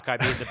talking about Hawkeye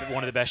being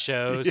one of the best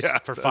shows Yeah,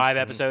 for that's- 5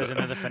 episodes, and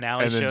then the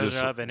finale And then shows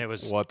just, up, and it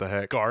was what the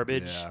heck?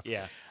 garbage.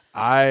 Yeah.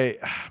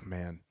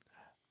 Yeah.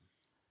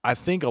 I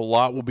think a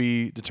lot will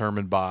be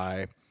determined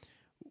by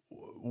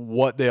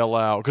what they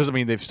allow, because I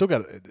mean they've still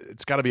got,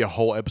 it's got to be a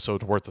whole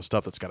episode's worth of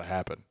stuff that's got to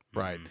happen,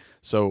 right?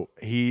 So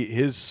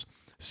his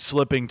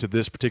slipping to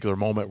this particular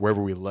moment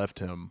wherever we left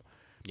him,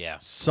 Yeah.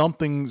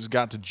 something's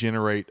got to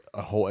generate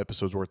a whole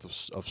episode's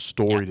worth of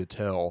story to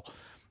tell.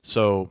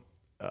 So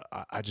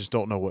I just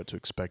don't know what to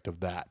expect of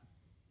that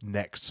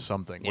next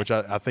something, which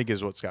I think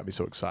is what's got me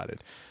so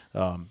excited.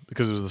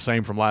 Because it was the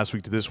same from last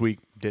week to this week.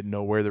 Didn't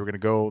know where they were going to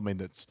go. I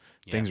mean,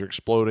 things are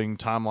exploding,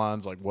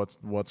 timelines, like what's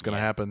going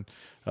to happen.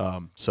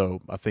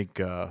 So I think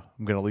I'm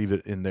going to leave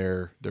it in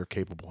their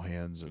capable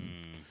hands, and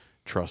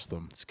trust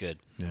them. It's good.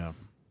 Yeah.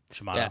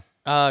 Shimano.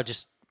 Yeah.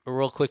 Just a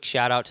real quick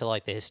shout out to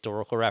like the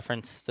historical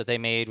reference that they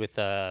made with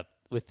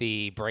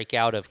the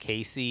breakout of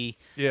Casey.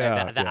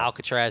 Yeah, And the yeah.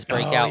 Alcatraz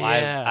breakout.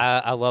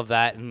 yeah. I love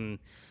that, and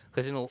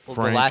because in the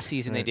Frank, last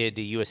season they right. did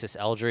the USS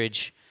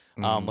Eldridge,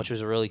 which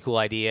was a really cool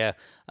idea.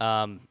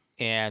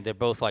 And they're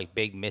both like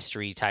big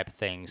mystery type of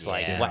things,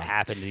 like Yeah. what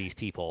happened to these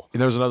people.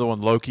 And there was another one.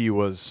 Loki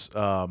was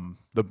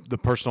the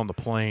person on the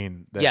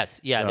plane. That,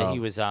 That he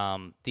was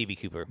DB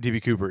Cooper.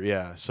 DB Cooper.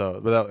 Yeah. So,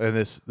 and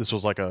this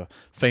was like a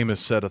famous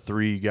set of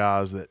 3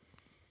 guys that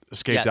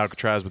escaped Yes.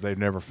 Alcatraz, but they've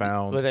never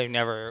found. But they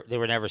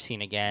were never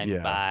seen again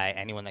Yeah. by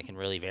anyone that can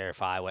really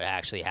verify what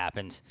actually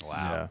happened.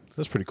 Yeah,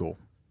 that's pretty cool.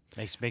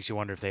 Makes you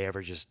wonder if they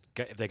ever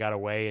if they got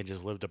away and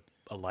just lived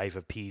a life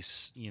of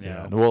peace. You know.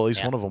 Yeah. Well, at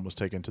least Yeah. one of them was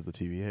taken to the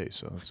TVA,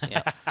 so that's,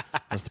 Yeah.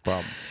 that's the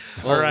problem.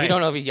 Well, right. we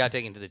don't know if he got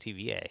taken to the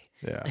TVA.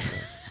 Yeah.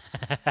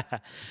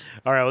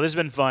 All right. Well, this has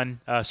been fun.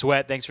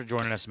 Sweat, thanks for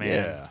joining us, man.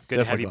 Yeah, Good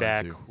to have definitely you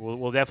glad back. to.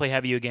 We'll definitely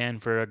have you again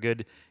for a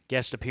good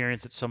guest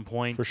appearance at some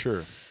point. For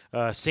sure.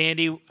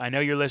 Sandy, I know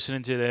you're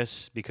listening to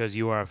this because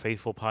you are a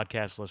faithful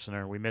podcast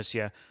listener. We miss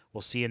you.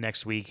 We'll see you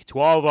next week. To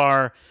all of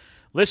our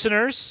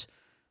listeners,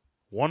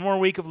 one more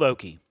week of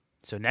Loki.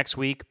 So next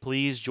week,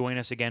 please join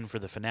us again for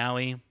the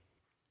finale.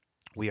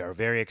 We are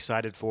very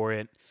excited for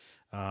it.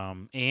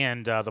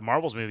 And the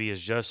Marvels movie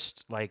is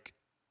just like,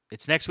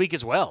 it's next week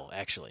as well,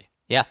 actually.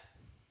 Yeah.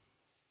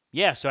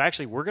 Yeah, so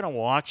actually, we're going to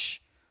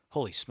watch.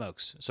 Holy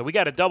smokes. So we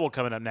got a double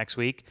coming up next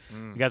week.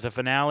 We got the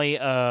finale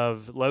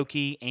of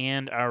Loki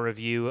and our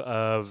review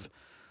of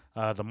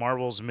the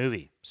Marvels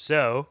movie.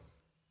 So,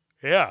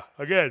 yeah,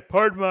 again,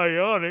 pardon my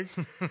yawning.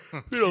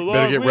 Been a long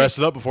Better get week.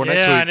 rested up before next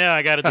week. Yeah, I know.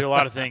 I got to do a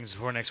lot of things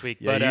before next week.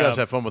 Yeah, but, you guys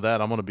have fun with that.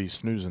 I'm going to be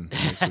snoozing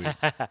next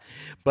week.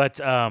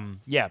 But,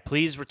 yeah,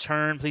 please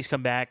return. Please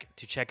come back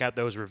to check out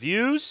those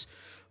reviews.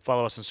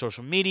 Follow us on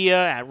social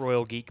media at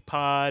Royal Geek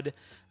Pod.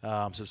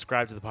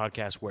 Subscribe to the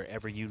podcast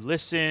wherever you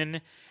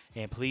listen.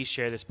 And please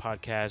share this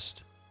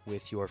podcast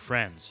with your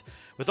friends.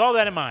 With all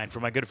that in mind, for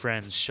my good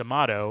friends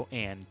Shamato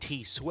and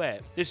T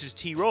Sweat, this is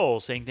T Roll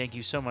saying thank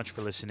you so much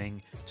for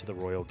listening to the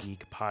Royal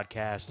Geek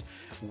Podcast.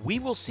 We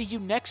will see you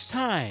next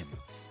time,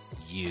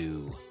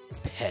 you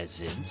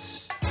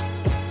peasants.